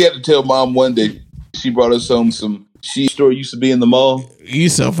 bro, we had to tell mom one day. She brought us home some shoe store used to be in the mall. You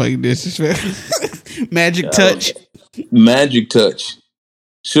so fucking disrespectful. Magic Touch. Magic Touch.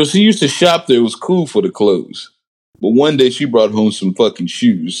 So she used to shop there. It was cool for the clothes. But one day she brought home some fucking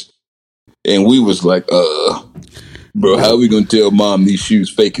shoes. And we was like, bro, how are we going to tell mom these shoes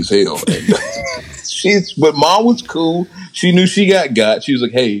fake as hell? But mom was cool. She knew she got. She was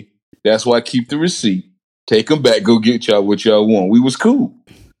like, hey, that's why I keep the receipt. Take them back. Go get y'all what y'all want. We was cool.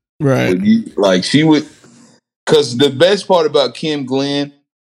 Right. Like she would, because the best part about Kim Glenn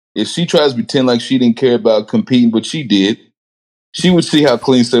is she tries to pretend like she didn't care about competing, but she did. She would see how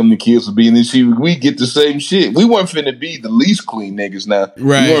clean some of the kids would be, and then we get the same shit. We weren't finna be the least clean niggas now.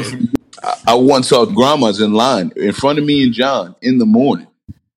 Right. I once saw grandmas in line in front of me and John in the morning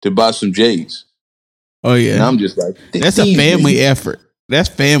to buy some J's. Oh yeah. And I'm just like, that's a family effort. That's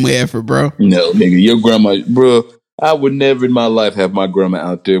family effort, bro. No, nigga, your grandma, bro. I would never in my life have my grandma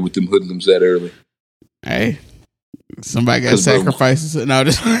out there with them hoodlums that early. Hey, somebody got sacrifices. No,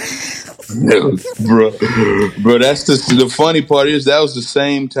 no, bro. That's the funny part is that was the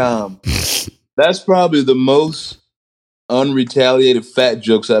same time. That's probably the most unretaliated fat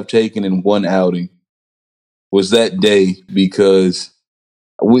jokes I've taken in one outing. Was that day because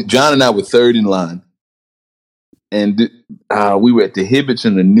John and I were third in line, and we were at the Hibbets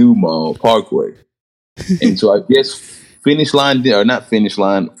in the New Mall Parkway. And so I guess Foot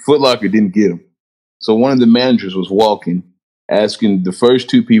Locker didn't get him. So one of the managers was walking, asking the first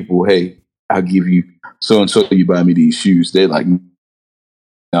 2 people, hey, I'll give you so-and-so, you buy me these shoes. They're like,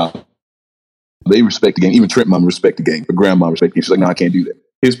 no. They respect the game. Even Trent mom respect the game. But grandma respect the game. She's like, no, I can't do that.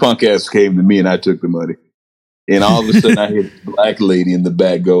 His punk ass came to me and I took the money. And all of a sudden I hear this black lady in the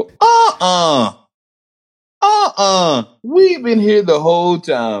back go, we've been here the whole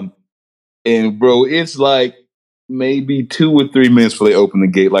time. And bro, it's like maybe 2 or 3 minutes before they open the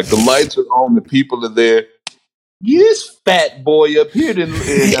gate. Like the lights are on, the people are there. This fat boy up here didn't.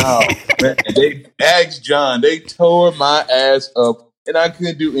 Man, they asked John. They tore my ass up, and I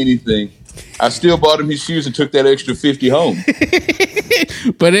couldn't do anything. I still bought him his shoes and took that extra 50 home.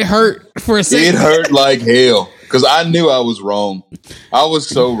 But it hurt for a second. It hurt like hell because I knew I was wrong. I was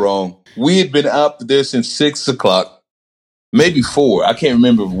so wrong. We had been up there since 6 o'clock, maybe 4. I can't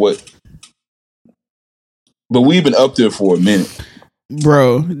remember what. But we've been up there for a minute.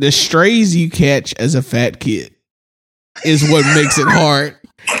 Bro, the strays you catch as a fat kid is what makes it hard.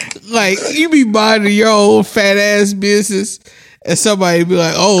 Like, you be minding your old fat ass business and somebody be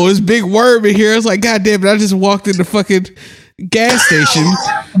like, oh, it's Big Worm in here. It's like, God damn it, I just walked in the fucking gas station.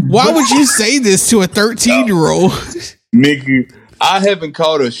 Why would you say this to a 13-year-old? Nigga, I haven't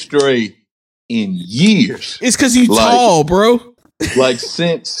caught a stray in years. It's because you tall, bro. Like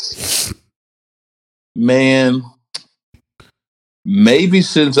since, man, maybe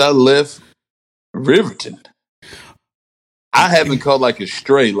since I left Riverton. I haven't caught like a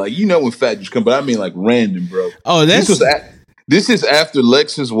stray, like you know when fat just come, but I mean like random, bro. Oh, this is after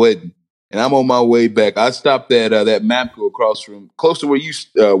Lex's wedding, and I'm on my way back. I stopped at that Mapco across from close to where you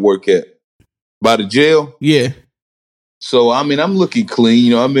work at, by the jail. Yeah. So I mean, I'm looking clean.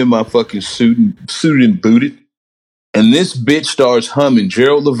 You know, I'm in my fucking suited and booted, and this bitch starts humming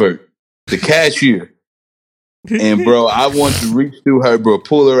Gerald Levert, the cashier. And bro, I want to reach through her, bro,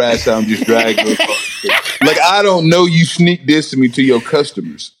 pull her ass out and just drag her across. Like, I don't know you sneak this to me to your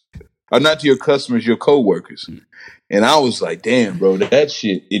customers. Or not to your customers, your co-workers. And I was like, damn, bro, that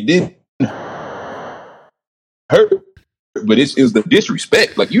shit, it didn't hurt. But it was the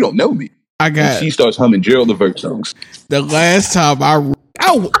disrespect. Like, you don't know me. And she starts humming Gerald Levert songs. The last time I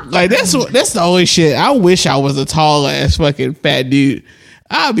like, that's the only shit. I wish I was a tall ass fucking fat dude.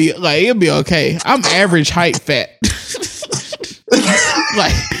 I'll be like, it'll be okay. I'm average height fat.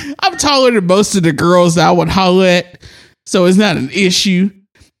 Like, I'm taller than most of the girls that I would holler at, so it's not an issue.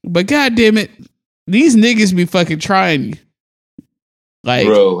 But god damn it, these niggas be fucking trying you. Like,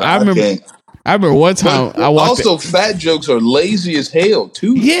 bro, I remember one time I walked. Also, fat jokes are lazy as hell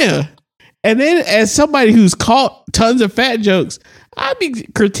too. Yeah, and then as somebody who's caught tons of fat jokes, I be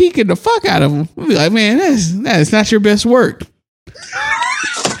critiquing the fuck out of them. I be like, man, that's not your best work.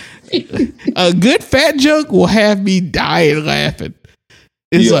 A good fat joke will have me dying laughing.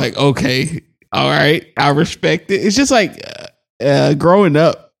 It's like, okay, all right, I respect it. It's just like growing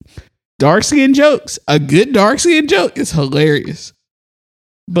up, dark skin jokes. A good dark skin joke is hilarious,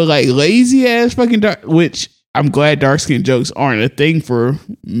 but like lazy ass fucking dark. Which I'm glad dark skin jokes aren't a thing for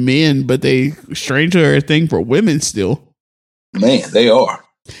men, but they strangely are a thing for women still. Man, they are.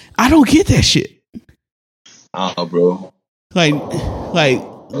 I don't get that shit. Bro. Like,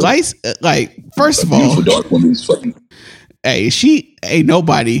 first of all, beautiful dark woman is fucking. Hey, she ain't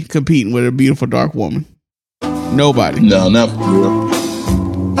nobody competing with a beautiful dark woman. Nobody. No, not for real.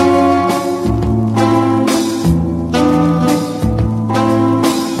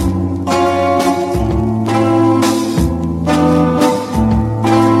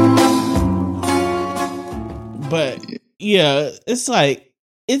 But yeah, it's like,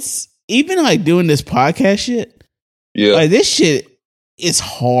 it's even like doing this podcast shit. Yeah, like this shit is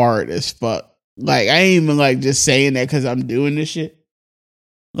hard as fuck. Like, I ain't even like just saying that because I'm doing this shit.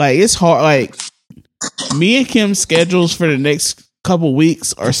 Like, it's hard. Like, me and Kim's schedules for the next couple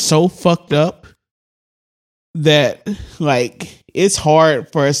weeks are so fucked up that, like, it's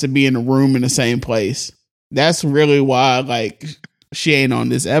hard for us to be in a room in the same place. That's really why, like, she ain't on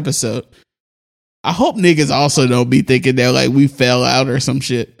this episode. I hope niggas also don't be thinking that, like, we fell out or some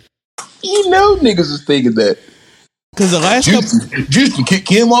shit. You know niggas is thinking that. Because the last Houston kicked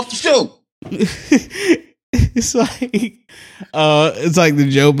Kim off the show. It's like the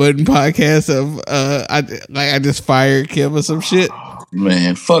Joe Budden podcast of I just fired Kim or some shit.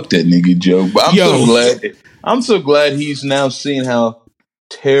 Man, fuck that nigga Joe. But I'm so glad he's now seeing how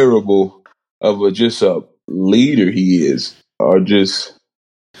terrible of a leader he is. Or just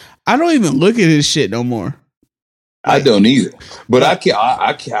I don't even look at his shit no more. I don't either. But I can't.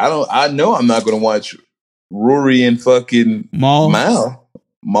 I know I'm not going to watch Rory and fucking Mal.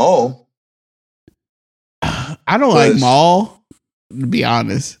 I don't like Maul, to be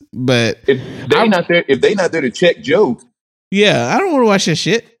honest. But if they not there to check Joe, yeah, I don't want to watch that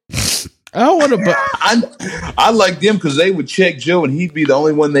shit. I don't want to, but I like them because they would check Joe and he'd be the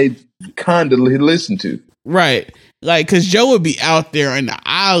only one they kind of listen to. Right. Like, because Joe would be out there in the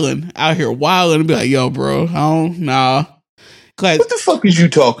island, out here wilding, and be like, yo, bro, nah. What the fuck is you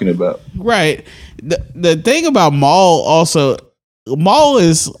talking about? Right. The thing about Maul also, Maul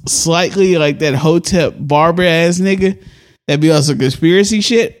is slightly like that Hotep barber ass nigga that be on some conspiracy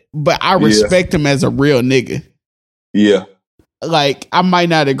shit, but I respect him as a real nigga. Yeah. Like, I might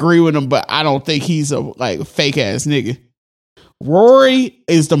not agree with him, but I don't think he's a like fake ass nigga. Rory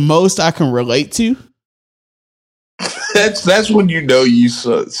is the most I can relate to. That's when you know you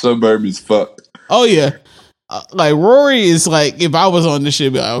suburb is fucked. Oh yeah, like Rory is like, if I was on this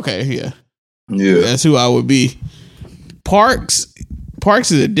shit, be like, okay, yeah, that's who I would be. Parks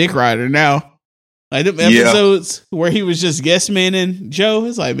is a dick rider now. Like them episodes where he was just yes man and Joe,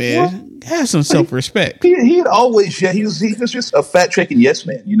 it's like, man, have some self respect. He always he was just a fat tricking yes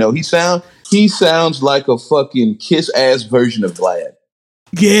man. You know, he sounds like a fucking kiss ass version of Vlad.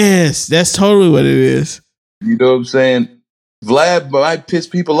 Yes, that's totally what it is. You know what I'm saying? Vlad might piss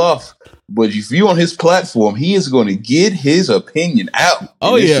people off, but if you on his platform, he is going to get his opinion out.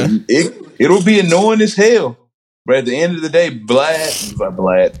 Oh yeah, it'll be annoying as hell. But at the end of the day,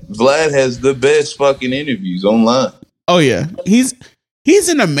 Vlad has the best fucking interviews online. Oh yeah, he's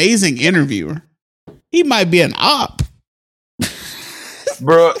an amazing interviewer. He might be an op.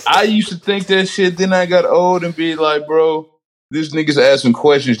 Bro, I used to think that shit, then I got old and be like, bro, this nigga's asking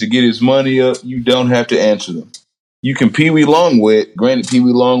questions to get his money up. You don't have to answer them. You can Pee Wee Longway it. Granted, Pee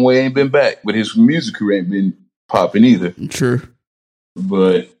Wee Longway ain't been back, but his music career ain't been popping either. True.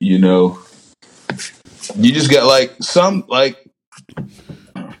 But, you know, you just got like some, like,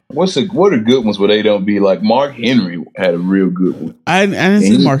 what are good ones where they don't be like? Mark Henry had a real good one. I didn't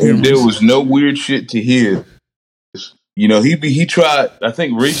see Mark Henry. There was no weird shit to hear. You know, he tried, I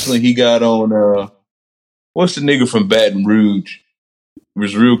think recently he got on, what's the nigga from Baton Rouge?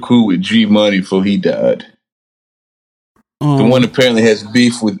 Was real cool with G Money before he died. The one apparently has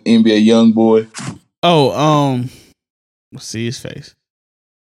beef with NBA YoungBoy. Let's see his face.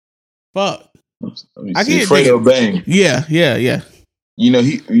 Fuck. I can't Fredo Bang. Yeah. You know,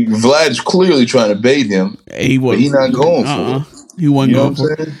 Vlad's clearly trying to bait him. He wasn't. But he's not going for it. He wasn't going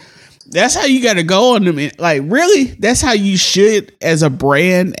for it. That's how you got to go on them. Like, really, that's how you should, as a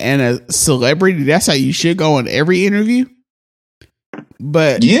brand and a celebrity. That's how you should go on every interview.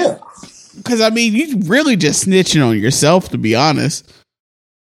 But yeah, because I mean, you really just snitching on yourself, to be honest.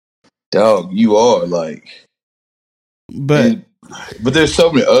 Dog, you are like. But there's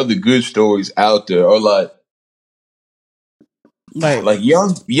so many other good stories out there. Or like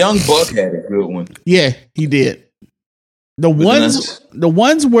young Buck had a good one. Yeah, he did. The ones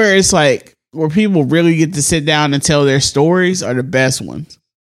where it's like where people really get to sit down and tell their stories are the best ones.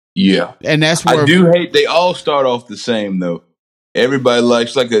 Yeah, and that's where I do hate. They all start off the same though. Everybody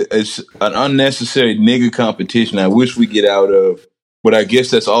likes like an unnecessary nigga competition. I wish we get out of, but I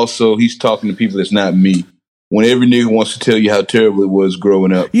guess that's also he's talking to people that's not me. When every nigga wants to tell you how terrible it was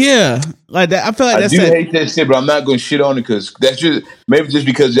growing up. Yeah, like that. I feel like I do hate that shit, but I'm not going to shit on it because that's just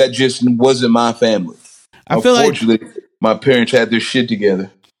because that just wasn't my family. Unfortunately, my parents had their shit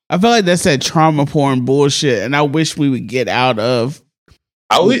together. I feel like that's that trauma porn bullshit, and I wish we would get out of.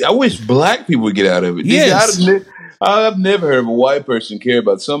 I wish black people would get out of it. Yes. I've never heard of a white person care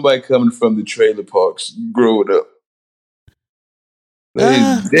about somebody coming from the trailer parks growing up.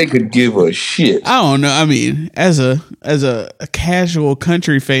 They could give a shit. I don't know. I mean, as a casual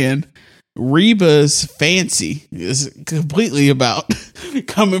country fan, Reba's Fancy is completely about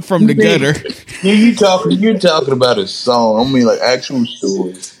coming from the gutter. You're talking about a song. I mean, like actual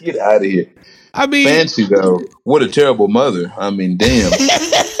stories. Get out of here. I mean, Fancy though. What a terrible mother. I mean, damn.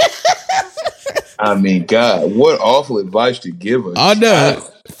 I mean, God, what awful advice to give us. Oh no,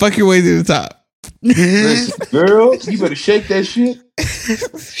 fuck your way to the top. Listen, girl, you better shake that shit.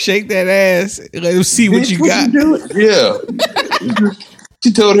 Shake that ass and let them see what you got. Yeah.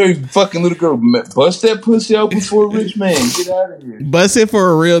 She told her fucking little girl, bust that pussy out before a rich man. Get out of here. Bust it for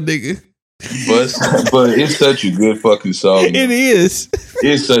a real nigga. But it's such a good fucking song. It is.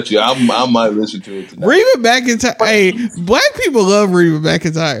 It's such a. I might listen to it tonight. Reba McEntire. Hey, black people love Reba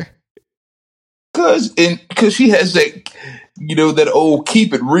McEntire. Cause she has that, you know, that old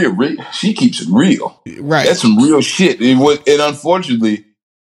keep it real. She keeps it real. Right. That's some real shit. And unfortunately,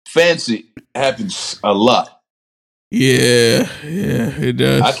 Fancy happens a lot. Yeah, it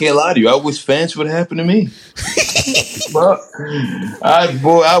does. I can't lie to you. I wish Fancy would happen to me.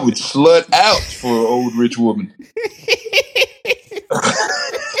 I would slut out for an old rich woman.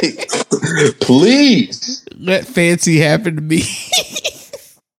 Please let Fancy happen to me.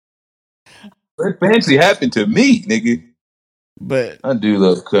 That fancy happened to me, nigga. But I do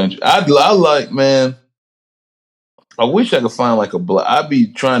love country. I like, man. I wish I could find like a black. I'd be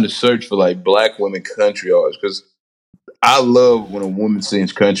trying to search for like black women country artists because I love when a woman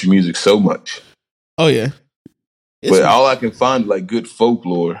sings country music so much. Oh yeah, but all I can find is like good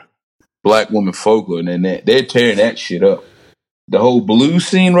folklore, black woman folklore, and then they're tearing that shit up. The whole blues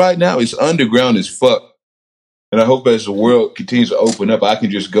scene right now is underground as fuck. And I hope as the world continues to open up, I can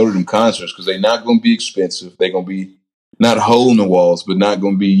just go to them concerts because they're not going to be expensive. They're going to be not hole in the walls, but not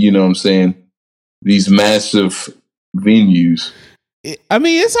going to be, you know what I'm saying, these massive venues. I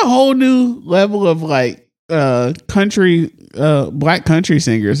mean, it's a whole new level of like country, black country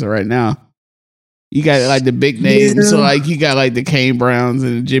singers right now. You got like the big names, so like you got like the Kane Browns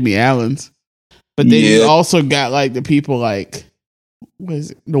and the Jimmy Allens, but then you also got like the people like what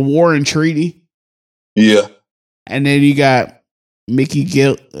is it, the Warren Treaty, and then you got Mickey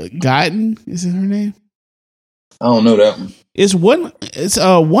Guyton. Is it her name? I don't know that one. It's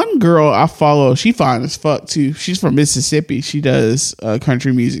one girl I follow. She fine as fuck too. She's from Mississippi. She does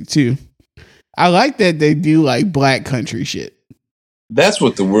country music too. I like that they do like black country shit. That's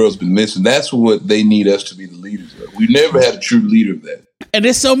what the world's been missing. That's what they need us to be the leaders of. We've never had a true leader of that. And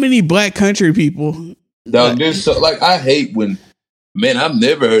there's so many black country people. Dog, there's I hate when, man, I've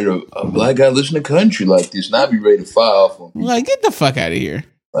never heard of a black guy listen to country like this, and I'd be ready to fire off on people. Like, get the fuck out of here.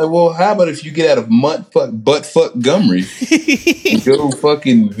 Like, well, how about if you get out of butt fuck Gumry and go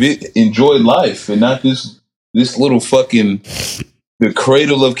fucking enjoy life and not this little fucking the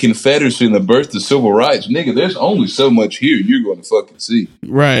cradle of Confederacy and the birth of civil rights. Nigga, there's only so much here you're going to fucking see.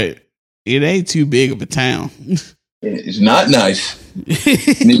 Right. It ain't too big of a town. It's not nice.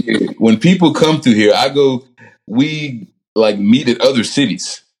 Nigga, when people come through here, we like meet at other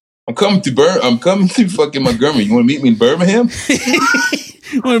cities. I'm coming to fucking Montgomery. You want to meet me in Birmingham?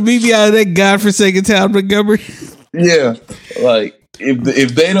 Want to meet me out of that godforsaken town, Montgomery? Yeah. Like,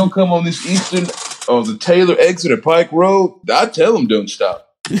 if they don't come on this eastern or the Taylor exit or Pike Road, I tell them don't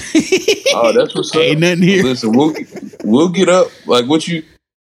stop. Oh, that's what's up. Ain't nothing here. Listen, we'll get up. Like,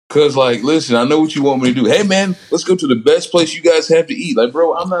 cause like, listen, I know what you want me to do. Hey man, let's go to the best place you guys have to eat. Like,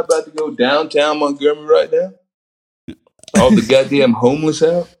 bro, I'm not about to go downtown Montgomery right now. All the goddamn homeless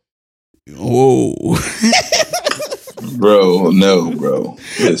out. Whoa. Bro, no, bro.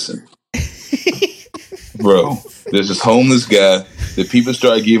 Listen. Bro, there's this homeless guy that people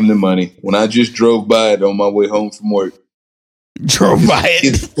started giving him money. When I just drove by it on my way home from work. Drove by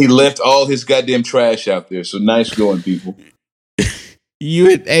it? He left all his goddamn trash out there. So nice going, people.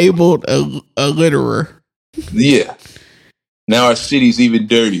 You enabled a litterer. Yeah. Now our city's even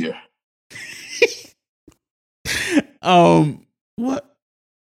dirtier. What?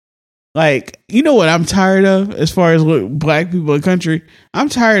 Like, you know what I'm tired of as far as what black people in the country? I'm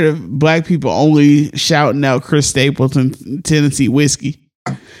tired of black people only shouting out Chris Stapleton Tennessee whiskey.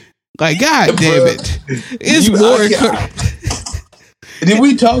 Like, God damn it. It's more. Did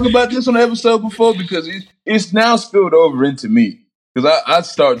we talk about this on the episode before? Because it's now spilled over into me. Because I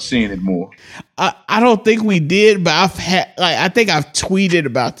start seeing it more. I don't think we did, but I think I've tweeted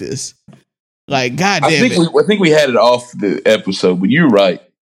about this. Like, God damn it. I think we had it off the episode, but you're right.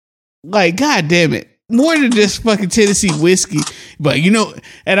 Like, God damn it. More than just fucking Tennessee whiskey. But, you know,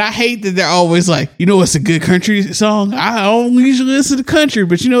 and I hate that they're always like, you know what's a good country song? I don't usually listen to country,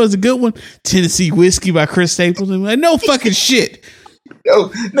 but you know what's a good one? Tennessee Whiskey by Chris Stapleton. Like, no fucking shit.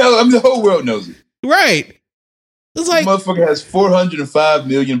 No, I mean, the whole world knows it. Right. It's like, this motherfucker has 405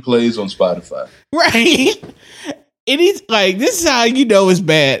 million plays on Spotify. Right. It's like, this is how you know it's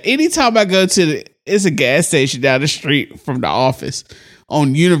bad. Anytime I go to it's a gas station down the street from the office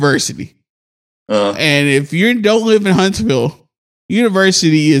on University. And if you don't live in Huntsville,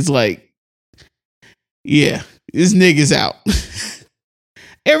 University is like, yeah, this nigga's out.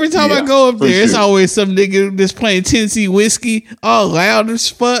 Every time I go up there, it's always some nigga that's playing Tennessee whiskey all loud as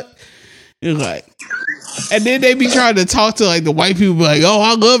fuck. It's like, and then they be trying to talk to like the white people, like, oh,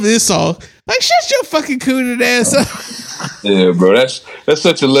 I love this song. Like, shut your fucking cooning ass up. Yeah, bro, that's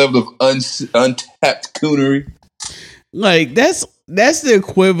such a level of untapped coonery. Like, that's the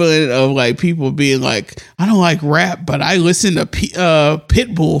equivalent of like people being like, I don't like rap, but I listen to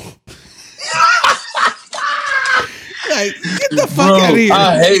Pitbull. Like, get the fuck out of here.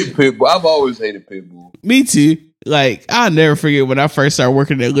 I hate Pitbull. I've always hated Pitbull. Me too. Like, I'll never forget when I first started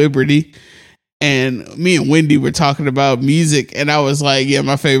working at Liberty. And me and Wendy were talking about music, and I was like, yeah,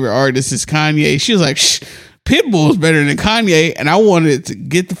 my favorite artist is Kanye. She was like, shh, Pitbull is better than Kanye, and I wanted to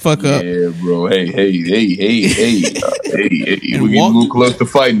get the fuck up. Yeah, bro. Hey. We're getting a little close to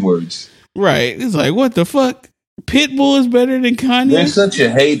fighting words. Right. It's like, what the fuck? Pitbull is better than Kanye. There's such a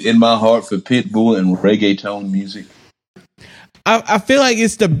hate in my heart for Pitbull and reggaeton music. I feel like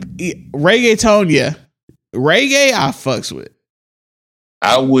it's the reggaeton. Yeah, reggae I fucks with.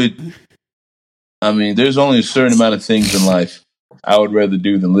 I mean, there's only a certain amount of things in life I would rather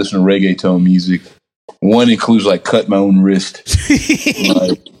do than listen to reggaeton music. One includes like cut my own wrist.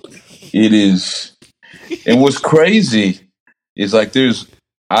 Like, it is. And what's crazy is like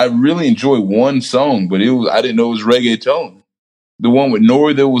I really enjoy one song, but I didn't know it was reggaeton. The one with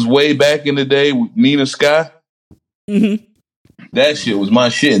Nori that was way back in the day with Nina Sky. Mm-hmm. That shit was my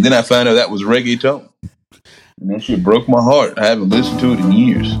shit. And then I found out that was reggaeton. And that shit broke my heart. I haven't listened to it in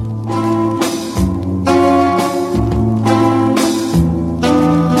years.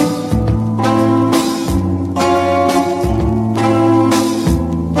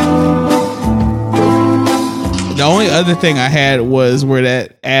 The only other thing I had was where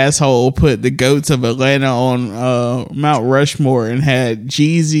that asshole put the goats of Atlanta on Mount Rushmore and had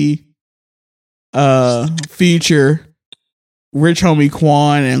Jeezy, Future, Rich Homie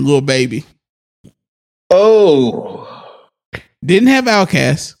Quan, and Lil Baby. Oh. Didn't have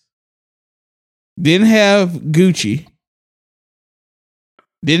Outkast. Didn't have Gucci.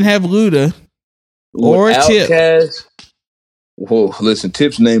 Didn't have Luda. Or Tip. Whoa, listen,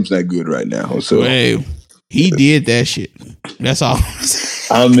 Tip's name's not good right now. So. Hey, he did that shit. That's all.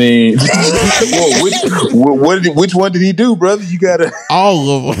 I mean, whoa, which one did he do, brother? You gotta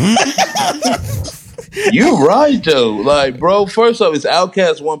all of them. You're right though. Like, bro, first off, is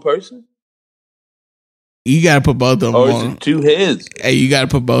Outkast one person? You gotta put both of them or on. is it two heads? Hey, you gotta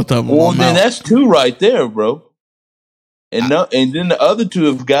put both of them well, on. Well, then that's two right there, bro. And and then the other two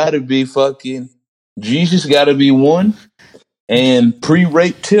have got to be fucking Jesus. Got to be one, and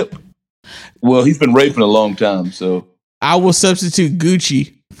pre-rape Tip. Well, he's been raping a long time, so I will substitute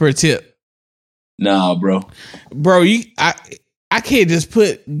Gucci for Tip. Nah, bro. Bro, I can't just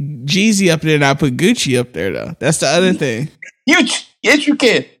put Jeezy up there and I put Gucci up there though. That's the other thing. Yes, you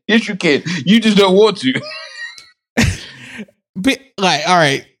can. Yes, you can. You just don't want to. Like, all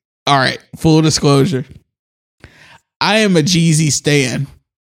right. Full disclosure. I am a Jeezy stan.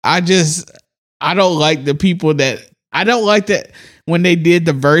 I don't like the people I don't like that when they did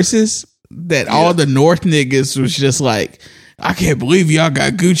the verses that all the North niggas was just like, I can't believe y'all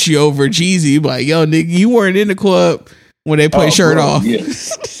got Gucci over Jeezy. Like, yo, nigga, you weren't in the club when they play shirt bro, off. Yeah,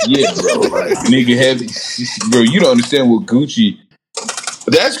 bro. Like, nigga, heavy. Bro, you don't understand what Gucci.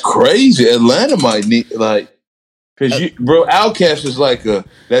 That's crazy. Atlanta might need, like, because bro, Outkast is like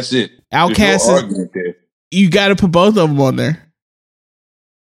that's it. Outkast is, you got to put both of them on there.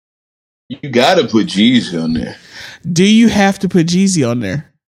 You got to put Jeezy on there. Do you have to put Jeezy on there?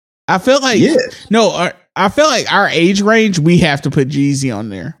 I feel like I feel like our age range, we have to put Jeezy on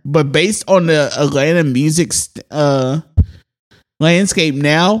there. But based on the Atlanta music landscape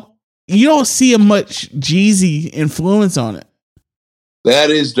now, you don't see a much Jeezy influence on it. That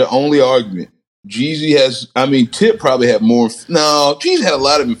is the only argument. Jeezy has, I mean, Tip probably had more. No, Jeezy had a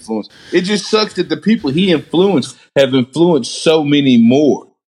lot of influence. It just sucks that the people he influenced have influenced so many more.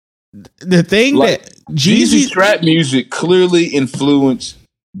 The thing like, that Jeezy's trap music clearly influenced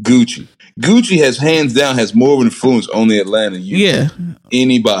Gucci. Gucci has hands down has more of an influence on the Atlanta youth than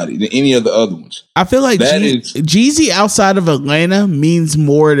anybody than any of the other ones. I feel like Jeezy outside of Atlanta means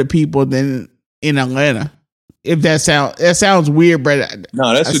more to people than in Atlanta. If that sounds weird, but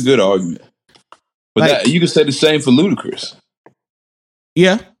no, that's a good argument. But like, you can say the same for Ludacris.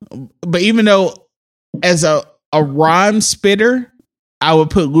 Yeah, but even though as a rhyme spitter, I would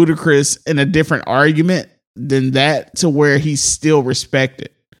put Ludacris in a different argument than that to where he's still respected.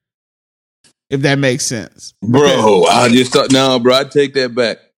 If that makes sense. Bro, I just thought, no, bro, I take that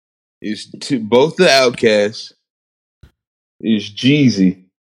back. It's both the Outkast, it's Jeezy,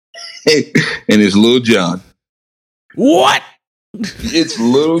 and it's Lil Jon. What? It's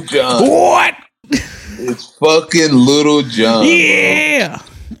Lil Jon. What? It's fucking Lil Jon. Yeah.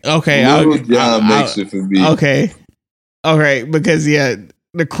 Bro. Okay. Lil Jon makes it for me. Okay. All right. Because, the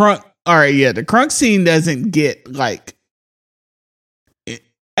crunk. All right. Yeah. The crunk scene doesn't get like.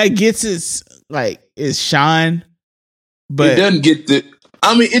 It gets its shine, but it doesn't get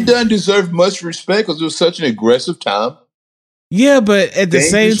it doesn't deserve much respect because it was such an aggressive time. Yeah, but at the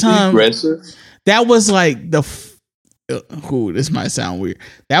same time, aggressive. That was like this might sound weird.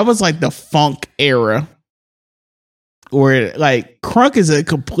 That was like the funk era, where like crunk is a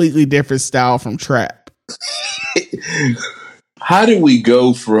completely different style from trap. How did we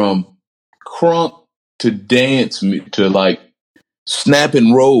go from crunk to dance to like snap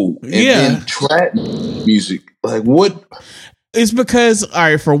and roll and then trap music? Like what? It's because, all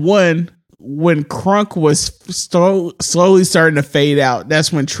right, for one, when crunk was slowly starting to fade out,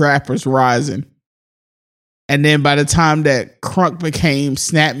 that's when trap was rising. And then by the time that crunk became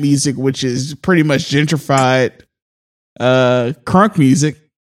snap music, which is pretty much gentrified crunk music.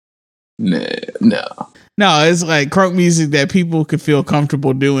 No. It's like crunk music that people could feel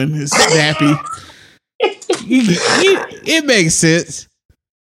comfortable doing. It's snappy. It makes sense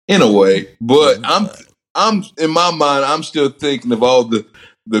in a way, but I'm in my mind, I'm still thinking of all the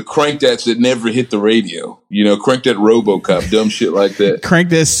crank that's that never hit the radio. You know, crank that RoboCop, dumb shit like that. Crank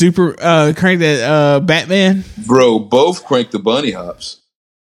that Batman. Bro, both crank the Bunny Hops.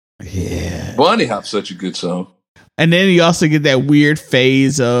 Yeah. Bunny Hop's such a good song. And then you also get that weird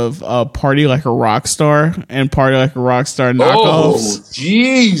phase of Party Like a Rock Star and Party Like a Rock Star knockoffs. Oh,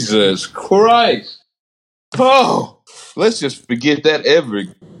 Jesus Christ. Oh, let's just forget that ever.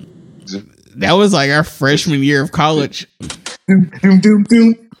 That was like our freshman year of college. Doom, doom, doom,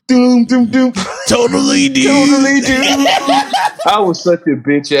 doom, doom, doom. Totally, dude. I was such a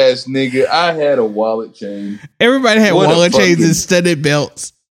bitch ass nigga. I had a wallet chain. Everybody had wallet chains and studded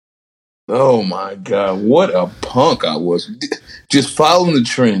belts. Oh my God, what a punk I was. Just following the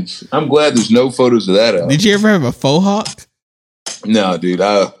trends. I'm glad there's no photos of that out. Did you ever have a faux hawk? No, dude.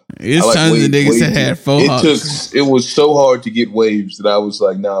 It's like tons of niggas that had faux hawks. It was so hard to get waves that I was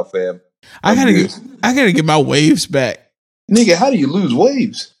like, nah, fam. I gotta get my waves back. Nigga, how do you lose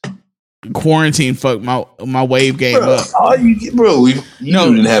waves? Quarantine fucked my wave game up. You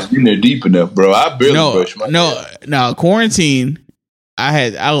didn't have been there deep enough, bro. I barely brushed my hair. Quarantine.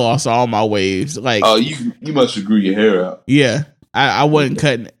 I lost all my waves. Like, oh, you must have grew your hair out. Yeah, I wasn't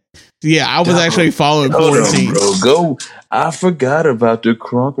cutting it. Yeah, I was actually following quarantine. Bro, I forgot about the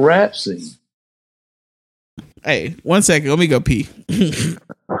crunk rap scene. Hey, 1 second. Let me go pee.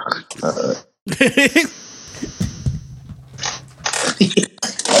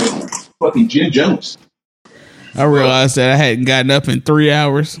 Fucking Jim Jones. I realized that I hadn't gotten up in 3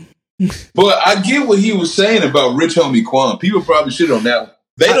 hours. But I get what he was saying about Rich Homie Quan. People probably shit on that.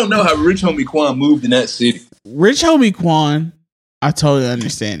 They don't know how Rich Homie Quan moved in that city. Rich Homie Quan, I totally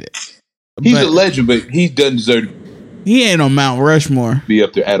understand it. He's a legend, but he doesn't deserve to he ain't on Mount Rushmore. Be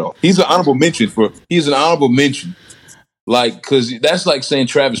up there at all. He's an honorable mention. Like, because that's like saying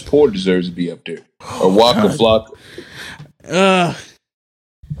Travis Porter deserves to be up there. Or Waka Flocka.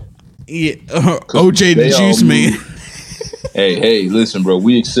 OJ the Juice Man. Hey, listen, bro.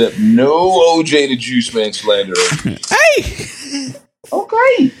 We accept no OJ the Juice Man slander. Hey!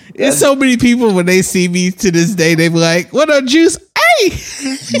 Okay. There's so many people when they see me to this day, they be like, what up, Juice? Hey!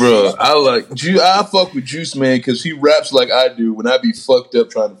 Bro, I fuck with Juice Man because he raps like I do when I be fucked up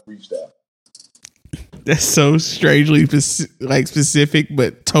trying to freestyle. That's so strangely specific,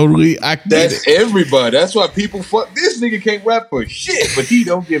 but totally That's everybody. That's why people fuck. This nigga can't rap for shit, but he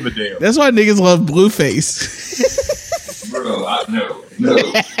don't give a damn. That's why niggas love Blueface. Bro, I know. No. Did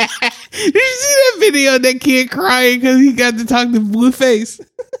you see that video of that kid crying because he got to talk to Blueface?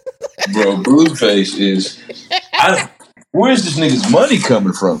 Bro, Blueface is... where's this nigga's money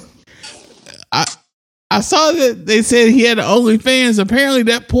coming from? I saw that they said he had OnlyFans. Apparently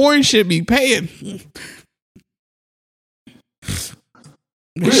that porn should be paying.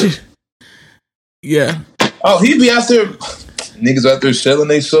 Really? Yeah. Oh, he be out there... Niggas out there selling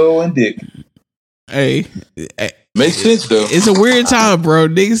their soul and dick. Hey. Makes sense, though. It's a weird time, bro.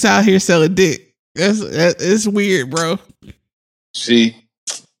 Niggas out here selling dick. It's weird, bro. See?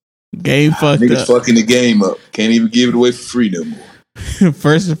 Game fucked niggas up. Fucking the game up. Can't even give it away for free no more.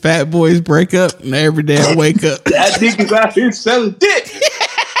 First the fat boys break up, and every day I wake up. That nigga's out here selling dick.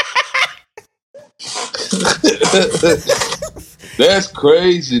 That's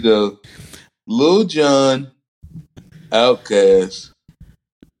crazy though. Lil Jon, Outkast,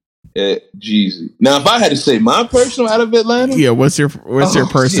 Jeezy. Now, if I had to say my personal out of Atlanta, yeah, what's your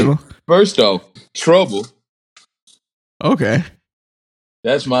personal? Shit. First off, Trouble. Okay,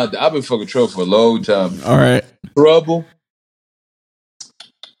 that's I've been fucking Trouble for a long time. All right, Trouble.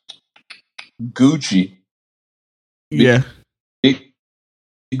 Gucci. Yeah. I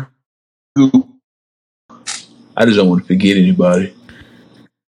just don't want to forget anybody.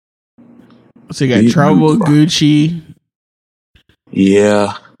 So you got Trouble, Gucci.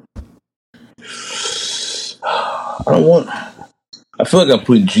 Yeah. I feel like I'm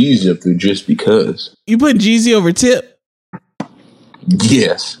putting Jeezy up there just because. You put Jeezy over Tip?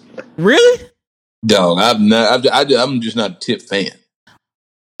 Yes. Really? Dog, I'm just not a Tip fan.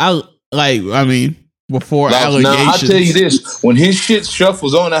 Before allegations. Now, I'll tell you this. When his shit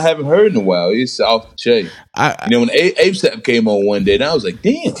shuffles on, I haven't heard in a while. It's off the chain. When ASAP came on one day, and I was like,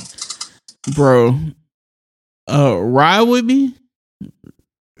 damn. Bro. Ride With Me?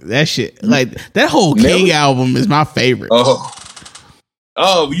 That shit, like that whole King album is my favorite.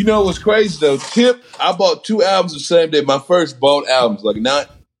 Oh, you know what's crazy though? Tip, I bought 2 albums the same day. My first bought albums, like not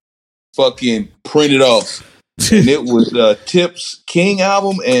fucking printed off. And it was Tip's King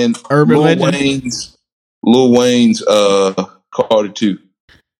album and Urban Lil Legend. Wayne's Carter 2.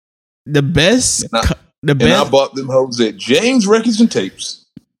 The best. And I bought them hoes at James Records and Tapes.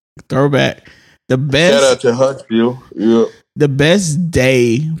 Throwback. The best. Shout out to Huntsville. Yeah. The best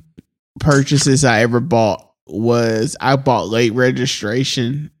day purchases I ever bought was I bought Late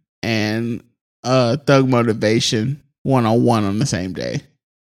Registration and Thug Motivation 101 on the same day.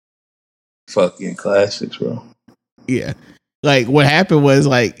 Fucking classics, bro. Yeah. Like what happened was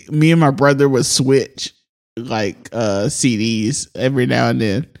like me and my brother would switch like CDs every now and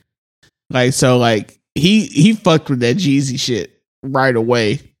then. Like so like he fucked with that Jeezy shit right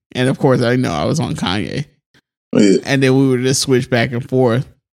away. And of course I know I was on Kanye. Yeah. And then we would just switch back and forth.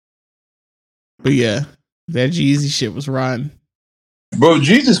 But yeah, that Jeezy shit was rotten. Bro,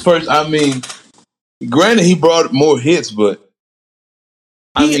 Jeezy's first, I mean, granted he brought more hits, but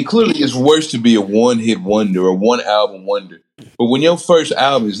I mean, clearly it's worse to be a one-hit wonder or one album wonder. But when your first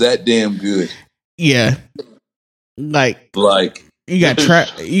album is that damn good. Yeah. Like you got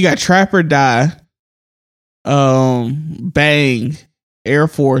Trap or Die, Bang, Air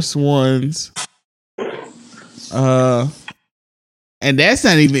Force Ones, and that's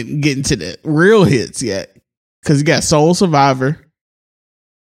not even getting to the real hits yet. Cause you got Soul Survivor.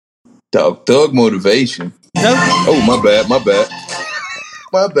 Dog, Thug Motivation. Oh, my bad.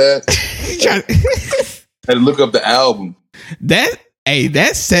 Had to look up the album. That's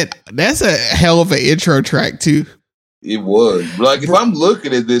a hell of an intro track too. It was. Like if I'm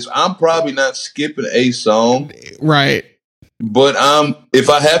looking at this, I'm probably not skipping a song. Right. But if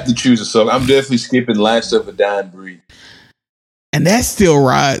I have to choose a song, I'm definitely skipping Last of a Dying Breed. And that still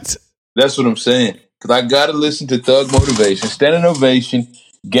rides. That's what I'm saying. Because I got to listen to Thug Motivation, Standing Ovation,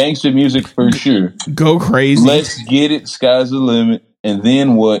 Gangster Music for sure. Go Crazy. Let's Get It, Sky's the Limit. And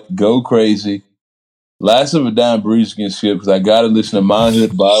then what? Go Crazy. Last of a Dying Breed is going to skip because I got to listen to My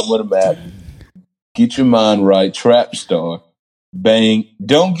Hood, Bottom of the Map, Get Your Mind Right, Trap Star, Bang,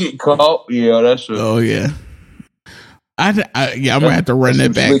 Don't Get Caught. Yeah, that's a... Oh, yeah. I'm going to have to run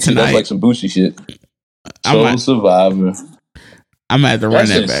that back tonight. That's like some Boosie shit. Soul Survivor. I'm going to have to run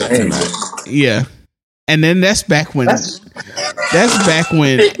that back tonight. Yeah. And then that's back when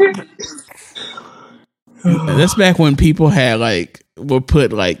people had like would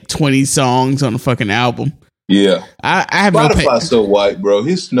put like 20 songs on a fucking album. Yeah. I have Spotify's so white, bro.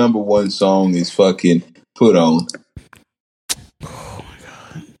 His number one song is fucking Put On. Oh my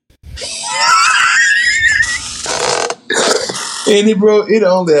god. And it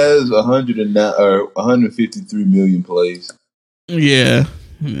only has 109 or 153 million plays. Yeah.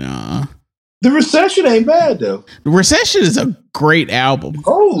 Nah. The Recession ain't bad though. The Recession is a great album.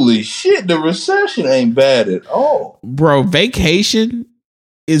 Holy shit, The Recession ain't bad at all. Bro, Vacation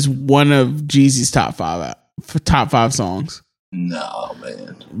is one of Jeezy's top five songs. No,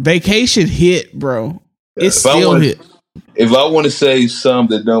 man. Vacation hit, bro. It's still hit. If I want to say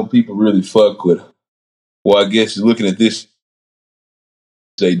something that don't people really fuck with, well, I guess looking at this,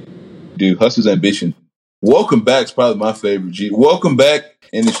 they do Hustler's Ambition. Welcome Back is probably my favorite. Welcome Back,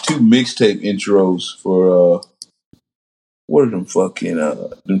 and there's 2 mixtape intros for what are them fucking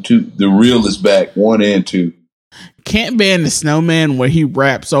them 2? The Real is Back 1 and 2. Can't Ban the Snowman where he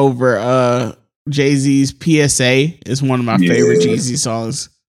raps over Jay-Z's PSA is one of my favorite Jeezy songs.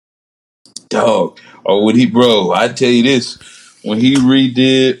 Dog. Oh, I tell you this, when he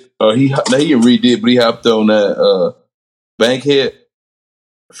redid, or he didn't redid, but he hopped on that Bankhead,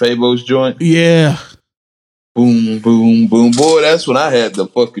 Fabo's joint. Yeah. Boom, boom, boom. Boy, that's when I had the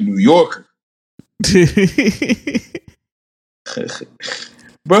fucking New Yorker.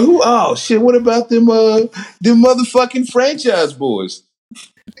 Bro, oh shit, what about them motherfucking Franchise Boys?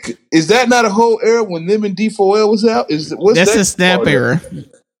 Is that not a whole era when them and D4L was out? That's a Snap era.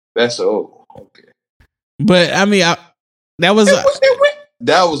 That's okay. But I mean, that was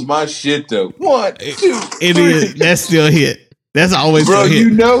my shit though. 1, 2, it 3. Is. That's still hit. That's always bro. Hit.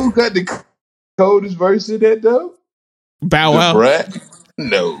 You know who got the coldest verse in that though? Bow Wow. Brat?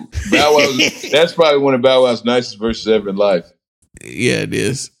 No, Bow Wow. That's probably one of Bow Wow's nicest verses ever in life. Yeah, it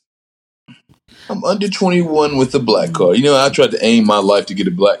is. I'm under 21 with a black card. You know, I tried to aim my life to get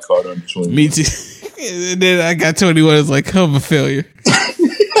a black card under 21. Me too. And then I got 21. It's like, I'm a failure.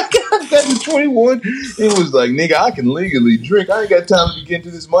 I got to 21. It was like, nigga, I can legally drink. I ain't got time to get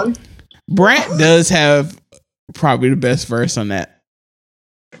into this money. Brat does have probably the best verse on that.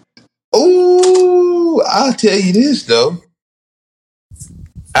 Oh, I'll tell you this, though.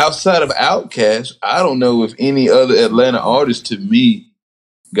 outside of Outkast, I don't know if any other Atlanta artist to me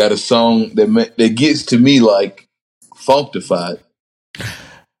got a song that gets to me like Funktified.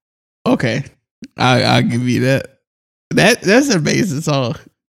 Okay, I'll give you that. That's an amazing song,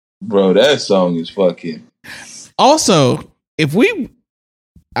 bro. That song is fucking. Also,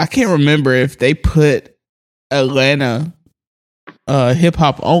 I can't remember if they put Atlanta hip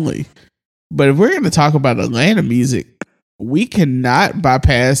hop only, but if we're going to talk about Atlanta music, we cannot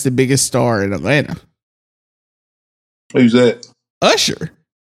bypass the biggest star in Atlanta. Who's that? Usher.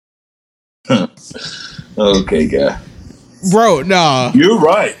 Okay, guy. Bro, nah. You're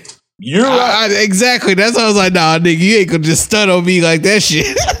right. Exactly. That's why I was like, nah, nigga, you ain't gonna just stun on me like that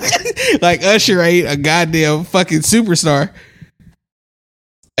shit. Like, Usher ain't a goddamn fucking superstar.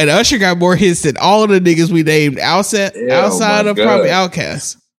 And Usher got more hits than all of the niggas we named outside of probably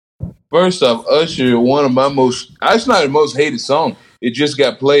Outkast. First off, Usher, one of my it's not the most hated song. It just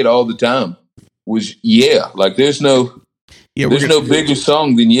got played all the time. Was Yeah. Like, there's no bigger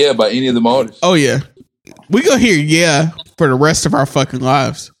song than Yeah by any of them artists. Oh, yeah. We gonna hear Yeah for the rest of our fucking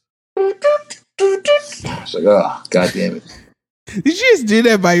lives. It's like, oh, God damn it. Did you just do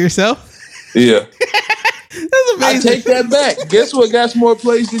that by yourself? Yeah. That's amazing. I take that back. Guess what got more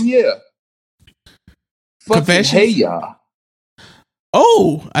plays than Yeah? Fucking Hey Ya.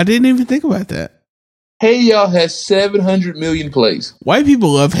 Oh, I didn't even think about that. Hey Ya has 700 million plays. White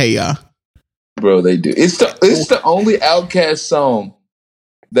people love Hey Ya. Bro, they do. It's the only Outkast song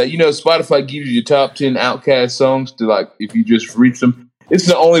that, Spotify gives you your top 10 Outkast songs to, like, if you just reach them. It's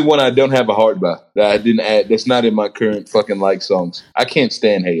the only one I don't have a heart by that I didn't add. That's not in my current fucking like songs. I can't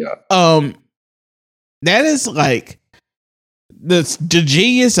stand Hey Ya. That is like the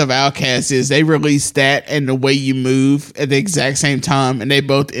genius of Outkast is they released that and The Way You Move at the exact same time, and they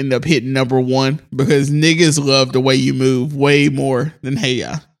both end up hitting number one because niggas love The Way You Move way more than Hey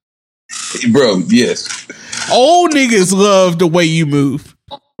Ya. Bro, yes. Old niggas love The Way You Move.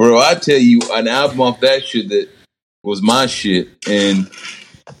 Bro, I tell you, an album off that shit that was my shit, and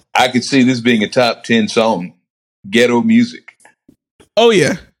I could see this being a top 10 song. Ghetto Music. Oh,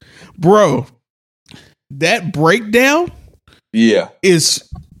 yeah. Bro, that breakdown is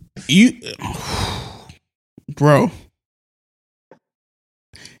you, bro.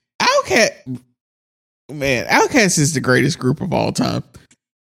 Outkast is the greatest group of all time.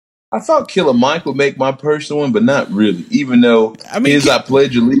 I thought Killer Mike would make my personal one, but not really. Even though I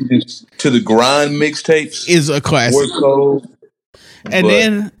Pledge Allegiance to the Grind mixtapes is a classic. And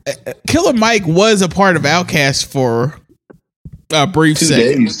then Killer Mike was a part of Outkast for a brief 2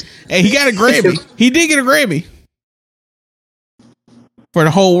 second. days. And he got a Grammy. He did get a Grammy for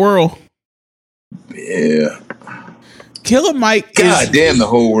the whole world. Yeah. Killer Mike. God damn, the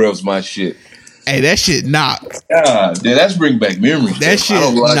whole world's my shit. Hey, that shit knocked. God, that's bring back memories. That shit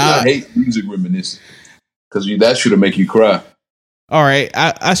knocked. I hate music reminiscing because that should make you cry. All right,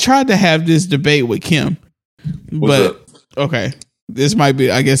 I tried to have this debate with Kim, but okay, this might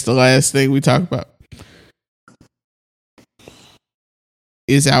be, I guess, the last thing we talk about.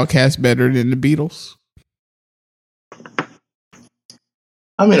 Is Outkast better than the Beatles?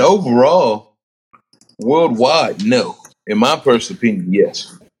 I mean, overall, worldwide, no. In my personal opinion,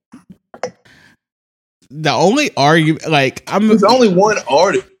 yes. The only argument, there's only one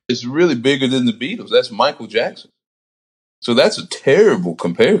artist that's really bigger than the Beatles. That's Michael Jackson. So that's a terrible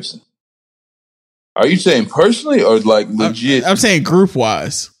comparison. Are you saying personally or like legit? I'm saying group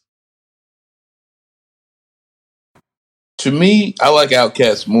wise. To me, I like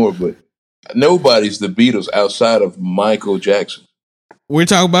Outkast more, but nobody's the Beatles outside of Michael Jackson. We're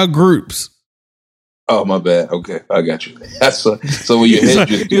talking about groups. Oh, my bad. Okay, I got you. That's so when your head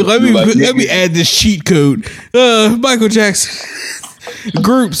just let me add this cheat code. Michael Jackson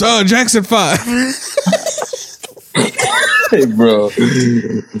groups. Jackson 5. Hey, bro.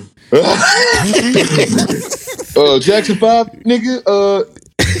 Jackson 5,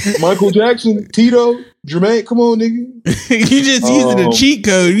 nigga. Michael Jackson, Tito, Jermaine. Come on, nigga. You just using a cheat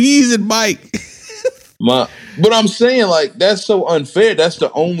code. You using Mike. But I'm saying, like, that's so unfair. That's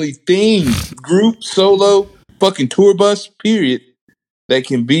the only thing, group, solo, fucking tour bus, period, that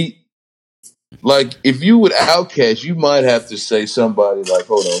can beat. Like, if you would Outkast, you might have to say somebody like,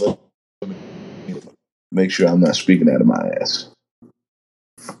 hold on, let me make sure I'm not speaking out of my ass.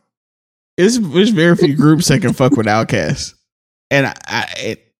 There's very few groups that can fuck with Outkast. And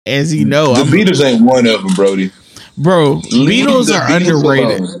as you know, the Beatles ain't one of them, Brody. Bro, Beatles are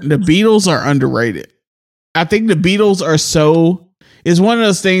underrated. The Beatles are underrated. I think the Beatles are it's one of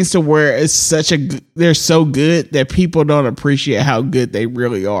those things to where they're so good that people don't appreciate how good they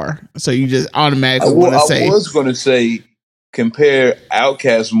really are. So you just automatically want to say. I was going to say compare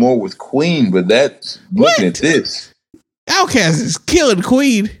Outkast more with Queen, but that's looking at this. Outkast is killing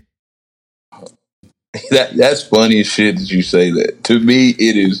Queen. That's funny as shit that you say that. To me,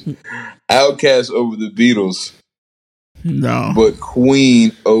 it is Outkast over the Beatles. No. But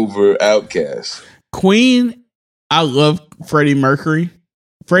Queen over Outkast. Queen, I love Freddie Mercury.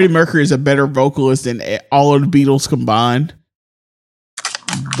 Freddie Mercury is a better vocalist than all of the Beatles combined.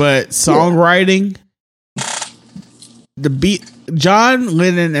 But songwriting, John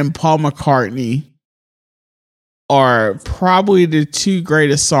Lennon and Paul McCartney are probably the two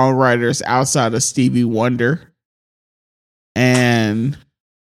greatest songwriters outside of Stevie Wonder and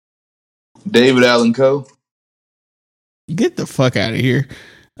David Allan Coe. Get the fuck out of here.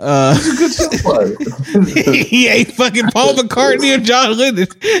 He ain't fucking Paul McCartney or John Lennon.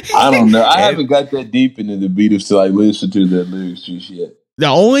 I don't know. I haven't got that deep into the Beatles to like listen to their lyrics just yet. The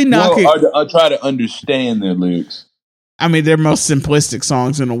only knock, I try to understand their lyrics. I mean, they're most simplistic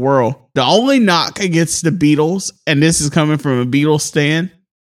songs in the world. The only knock against the Beatles, and this is coming from a Beatles stan,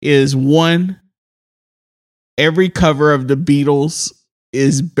 is one, every cover of the Beatles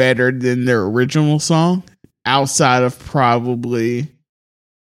is better than their original song, outside of probably,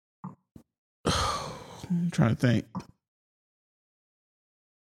 I'm trying to think.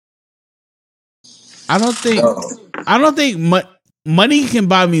 I don't think Money Can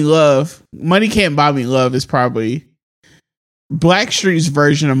Buy Me Love. Money Can't Buy Me Love is probably Blackstreet's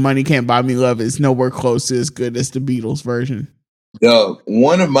version of Money Can't Buy Me Love is nowhere close to as good as the Beatles version. Yo,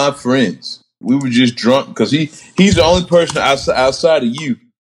 one of my friends, we were just drunk because he's the only person outside of you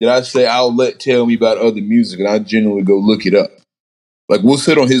that I say I'll let tell me about other music, and I generally go look it up. Like, we'll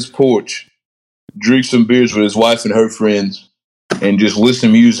sit on his porch, drink some beers with his wife and her friends, and just listen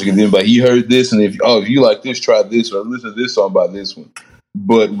to music. And then, he heard this, and if you like this, try this, or listen to this song by this one.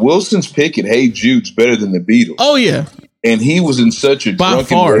 But Wilson's picking Hey Jude's better than the Beatles. Oh, yeah. And he was in such a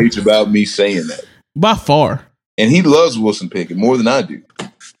drunken rage about me saying that. By far. And he loves Wilson Pickett more than I do.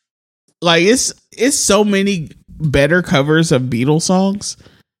 Like, it's so many better covers of Beatles songs.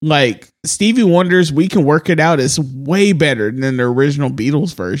 Like, Stevie Wonder's We Can Work It Out is way better than the original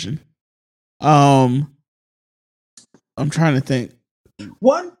Beatles version. I'm trying to think.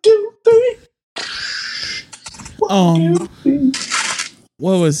 1, 2, 3. 1, 2, 3.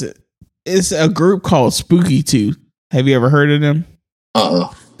 What was it? It's a group called Spooky Tooth. Have you ever heard of them?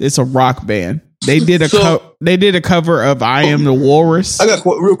 It's a rock band. They did a cover of I Am the Walrus. I got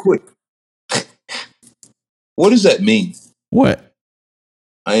real quick. What does that mean? What?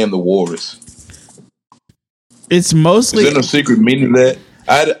 I am the walrus. It's mostly. Is there no secret meaning to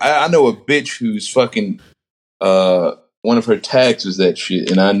that? I know a bitch who's fucking one of her tags is that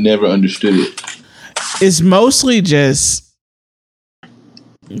shit, and I never understood it. It's mostly just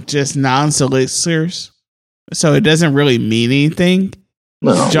non-solicitors, so it doesn't really mean anything.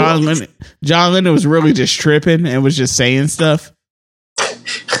 No, John Lennon was really just tripping and was just saying stuff.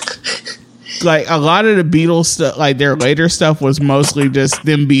 Like, a lot of the Beatles stuff, like their later stuff, was mostly just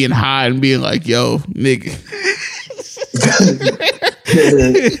them being high and being like, "Yo, nigga,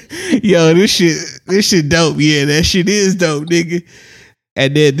 yo, this shit dope. Yeah, that shit is dope, nigga."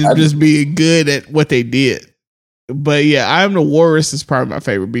 And then them just being good at what they did. But yeah, I Am the Walrus is probably my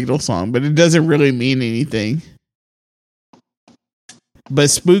favorite Beatles song, but it doesn't really mean anything. But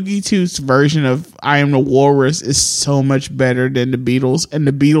Spooky Tooth's version of I Am the Walrus is so much better than the Beatles, and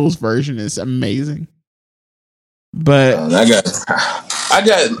the Beatles version is amazing. But I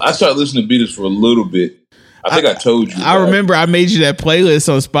started listening to Beatles for a little bit. I think I told you. I remember I made you that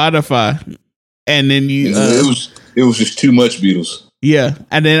playlist on Spotify, and then it was just too much Beatles. Yeah,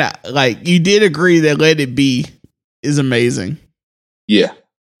 and then you did agree that Let It Be is amazing. Yeah,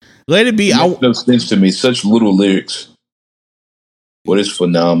 Let It Be. Makes no sense to me. Such little lyrics. What is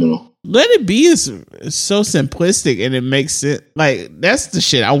phenomenal? Let It Be is so simplistic, and it makes it like that's the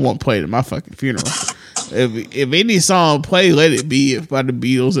shit I want played at my fucking funeral. If any song play, Let It Be by the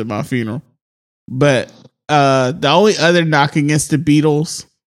Beatles at my funeral. But the only other knock against the Beatles,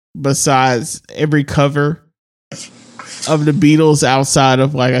 besides every cover of the Beatles outside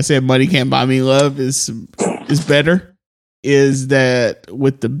of, like I said, Money Can't Buy Me Love is better, is that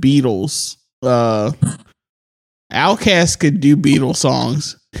with the Beatles, Outkast could do Beatles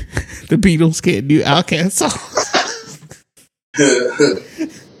songs. The Beatles can't do Outkast songs.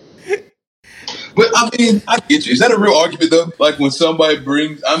 But I mean, I get you. Is that a real argument though? Like when somebody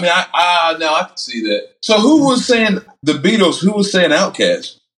brings, I mean, now I can see that. So who was saying the Beatles? Who was saying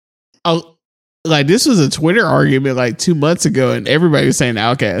Outkast? Oh, like this was a Twitter argument like 2 months ago, and everybody was saying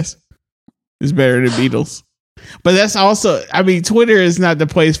Outkast is better than Beatles. But that's also, I mean, Twitter is not the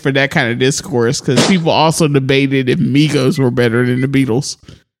place for that kind of discourse because people also debated if Migos were better than the Beatles.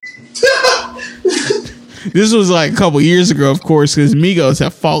 This was like a couple years ago, of course, because Migos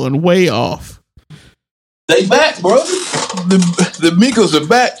have fallen way off. They back, bro. The Migos are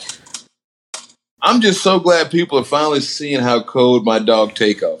back. I'm just so glad people are finally seeing how cold my dog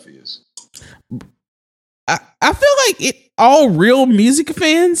Takeoff is. I feel like all real music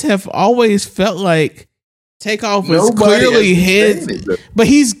fans have always felt like Takeoff was clearly but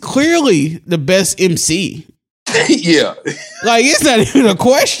he's clearly the best MC. Yeah. Like, it's not even a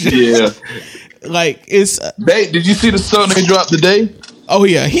question. Yeah. Like, it's... Did you see the song they dropped today? Oh,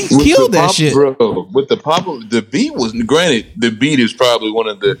 yeah. He killed that shit. Bro, with the beat was... Granted, the beat is probably one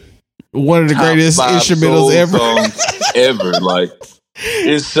of the greatest instrumentals ever. Songs ever. Like,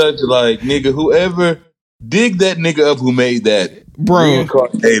 it's such like, nigga, whoever... Dig that nigga up who made that. Bro.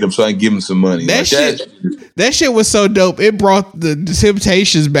 Reincarnate him so I can give him some money. That shit was so dope. It brought the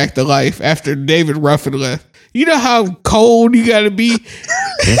Temptations back to life after David Ruffin left. You know how cold you gotta be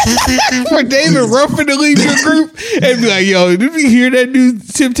for David Ruffin to leave your group and be like, yo, did you hear that new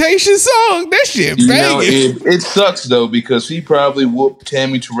Temptation song? That shit banging. It sucks though because he probably whooped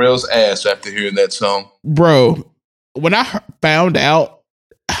Tammy Terrell's ass after hearing that song. Bro, when I found out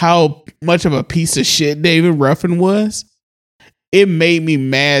how much of a piece of shit David Ruffin was, it made me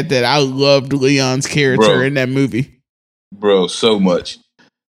mad that I loved Leon's character in that movie. Bro, so much.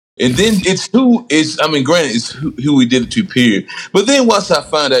 And then granted, it's who we did it to, period. But then once I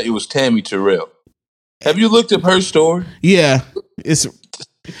found out it was Tammy Terrell. Have you looked up her story? Yeah.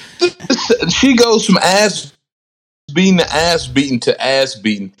 She goes from ass beating to ass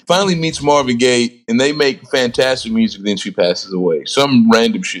beating. Finally meets Marvin Gaye, and they make fantastic music, then she passes away. Some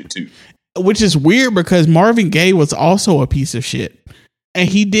random shit, too. Which is weird because Marvin Gaye was also a piece of shit. And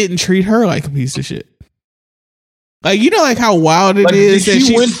he didn't treat her like a piece of shit. Like, you know, like how wild it is that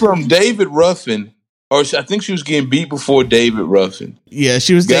she went from David Ruffin, or I think she was getting beat before David Ruffin. Yeah,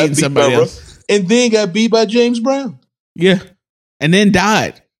 she was dating somebody else. And then got beat by James Brown. Yeah. And then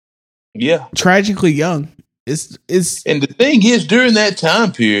died. Yeah. Tragically young. It's And the thing is, during that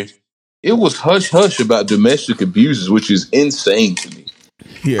time period, it was hush-hush about domestic abuses, which is insane to me.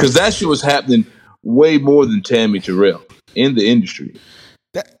 Because that shit was happening way more than Tammy Terrell in the industry.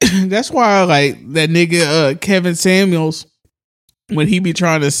 That's why, like, that nigga Kevin Samuels, when he be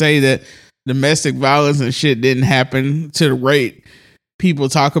trying to say that domestic violence and shit didn't happen to the rate people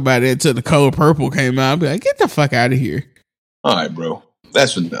talk about it until The Color Purple came out, I'd be like, get the fuck out of here. All right, bro.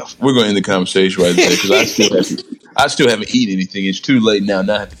 That's enough. We're going to end the conversation right there because I still haven't eaten anything. It's too late now.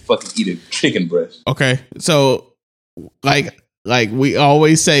 Now I have to fucking eat a chicken breast. Okay. So, like we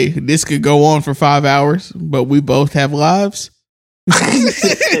always say, this could go on for 5 hours, but we both have lives.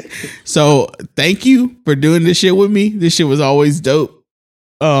 So thank you for doing this shit with me. This shit was always dope.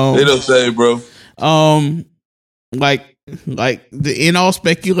 It'll say, bro. Like the in all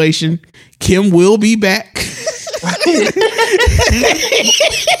speculation, Kim will be back.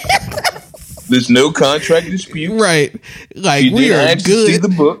 There's no contract dispute, right? Like, we are good. See the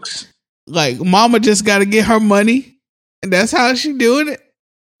books. Like, mama just got to get her money, and that's how she doing it.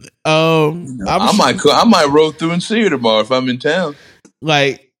 I might roll through and see her tomorrow if I'm in town.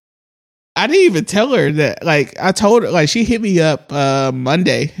 Like, I didn't even tell her that. Like, I told her, like, she hit me up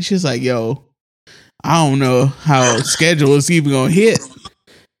Monday. She's like, yo, I don't know how schedule is even gonna hit.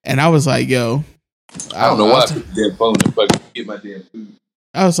 And I was like, yo, I don't know why I took the damn phone if I can get my damn food.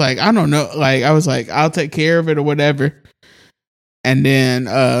 I was like, I don't know. Like, I was like, I'll take care of it or whatever. And then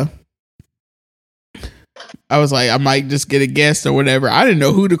I was like, I might just get a guest or whatever. I didn't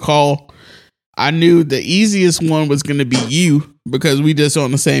know who to call. I knew the easiest one was going to be you because we just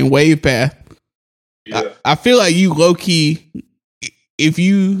on the same wave path. Yeah. I feel like you low key, if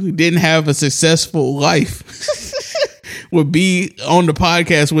you didn't have a successful life, would be on the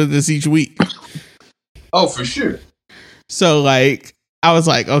podcast with us each week. Oh, for sure. So, like, I was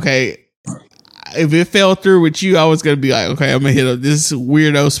like, okay, if it fell through with you, I was going to be like, okay, I'm going to hit up this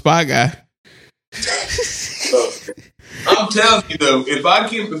weirdo spot guy. I'm telling you, though, if I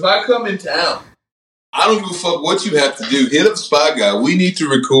come in town, I don't give a fuck what you have to do. Hit up Spy Guy. We need to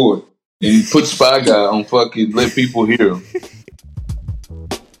record and put Spy Guy on fucking let people hear him.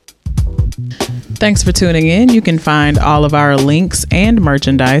 Thanks for tuning in. You can find all of our links and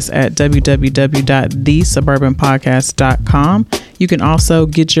merchandise at www.thesuburbanpodcast.com. You can also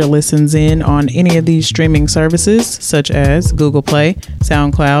get your listens in on any of these streaming services such as Google Play,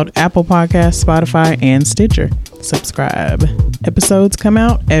 SoundCloud, Apple Podcasts, Spotify, and Stitcher. Subscribe. Episodes come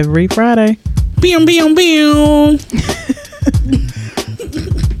out every Friday. Boom, boom, boom.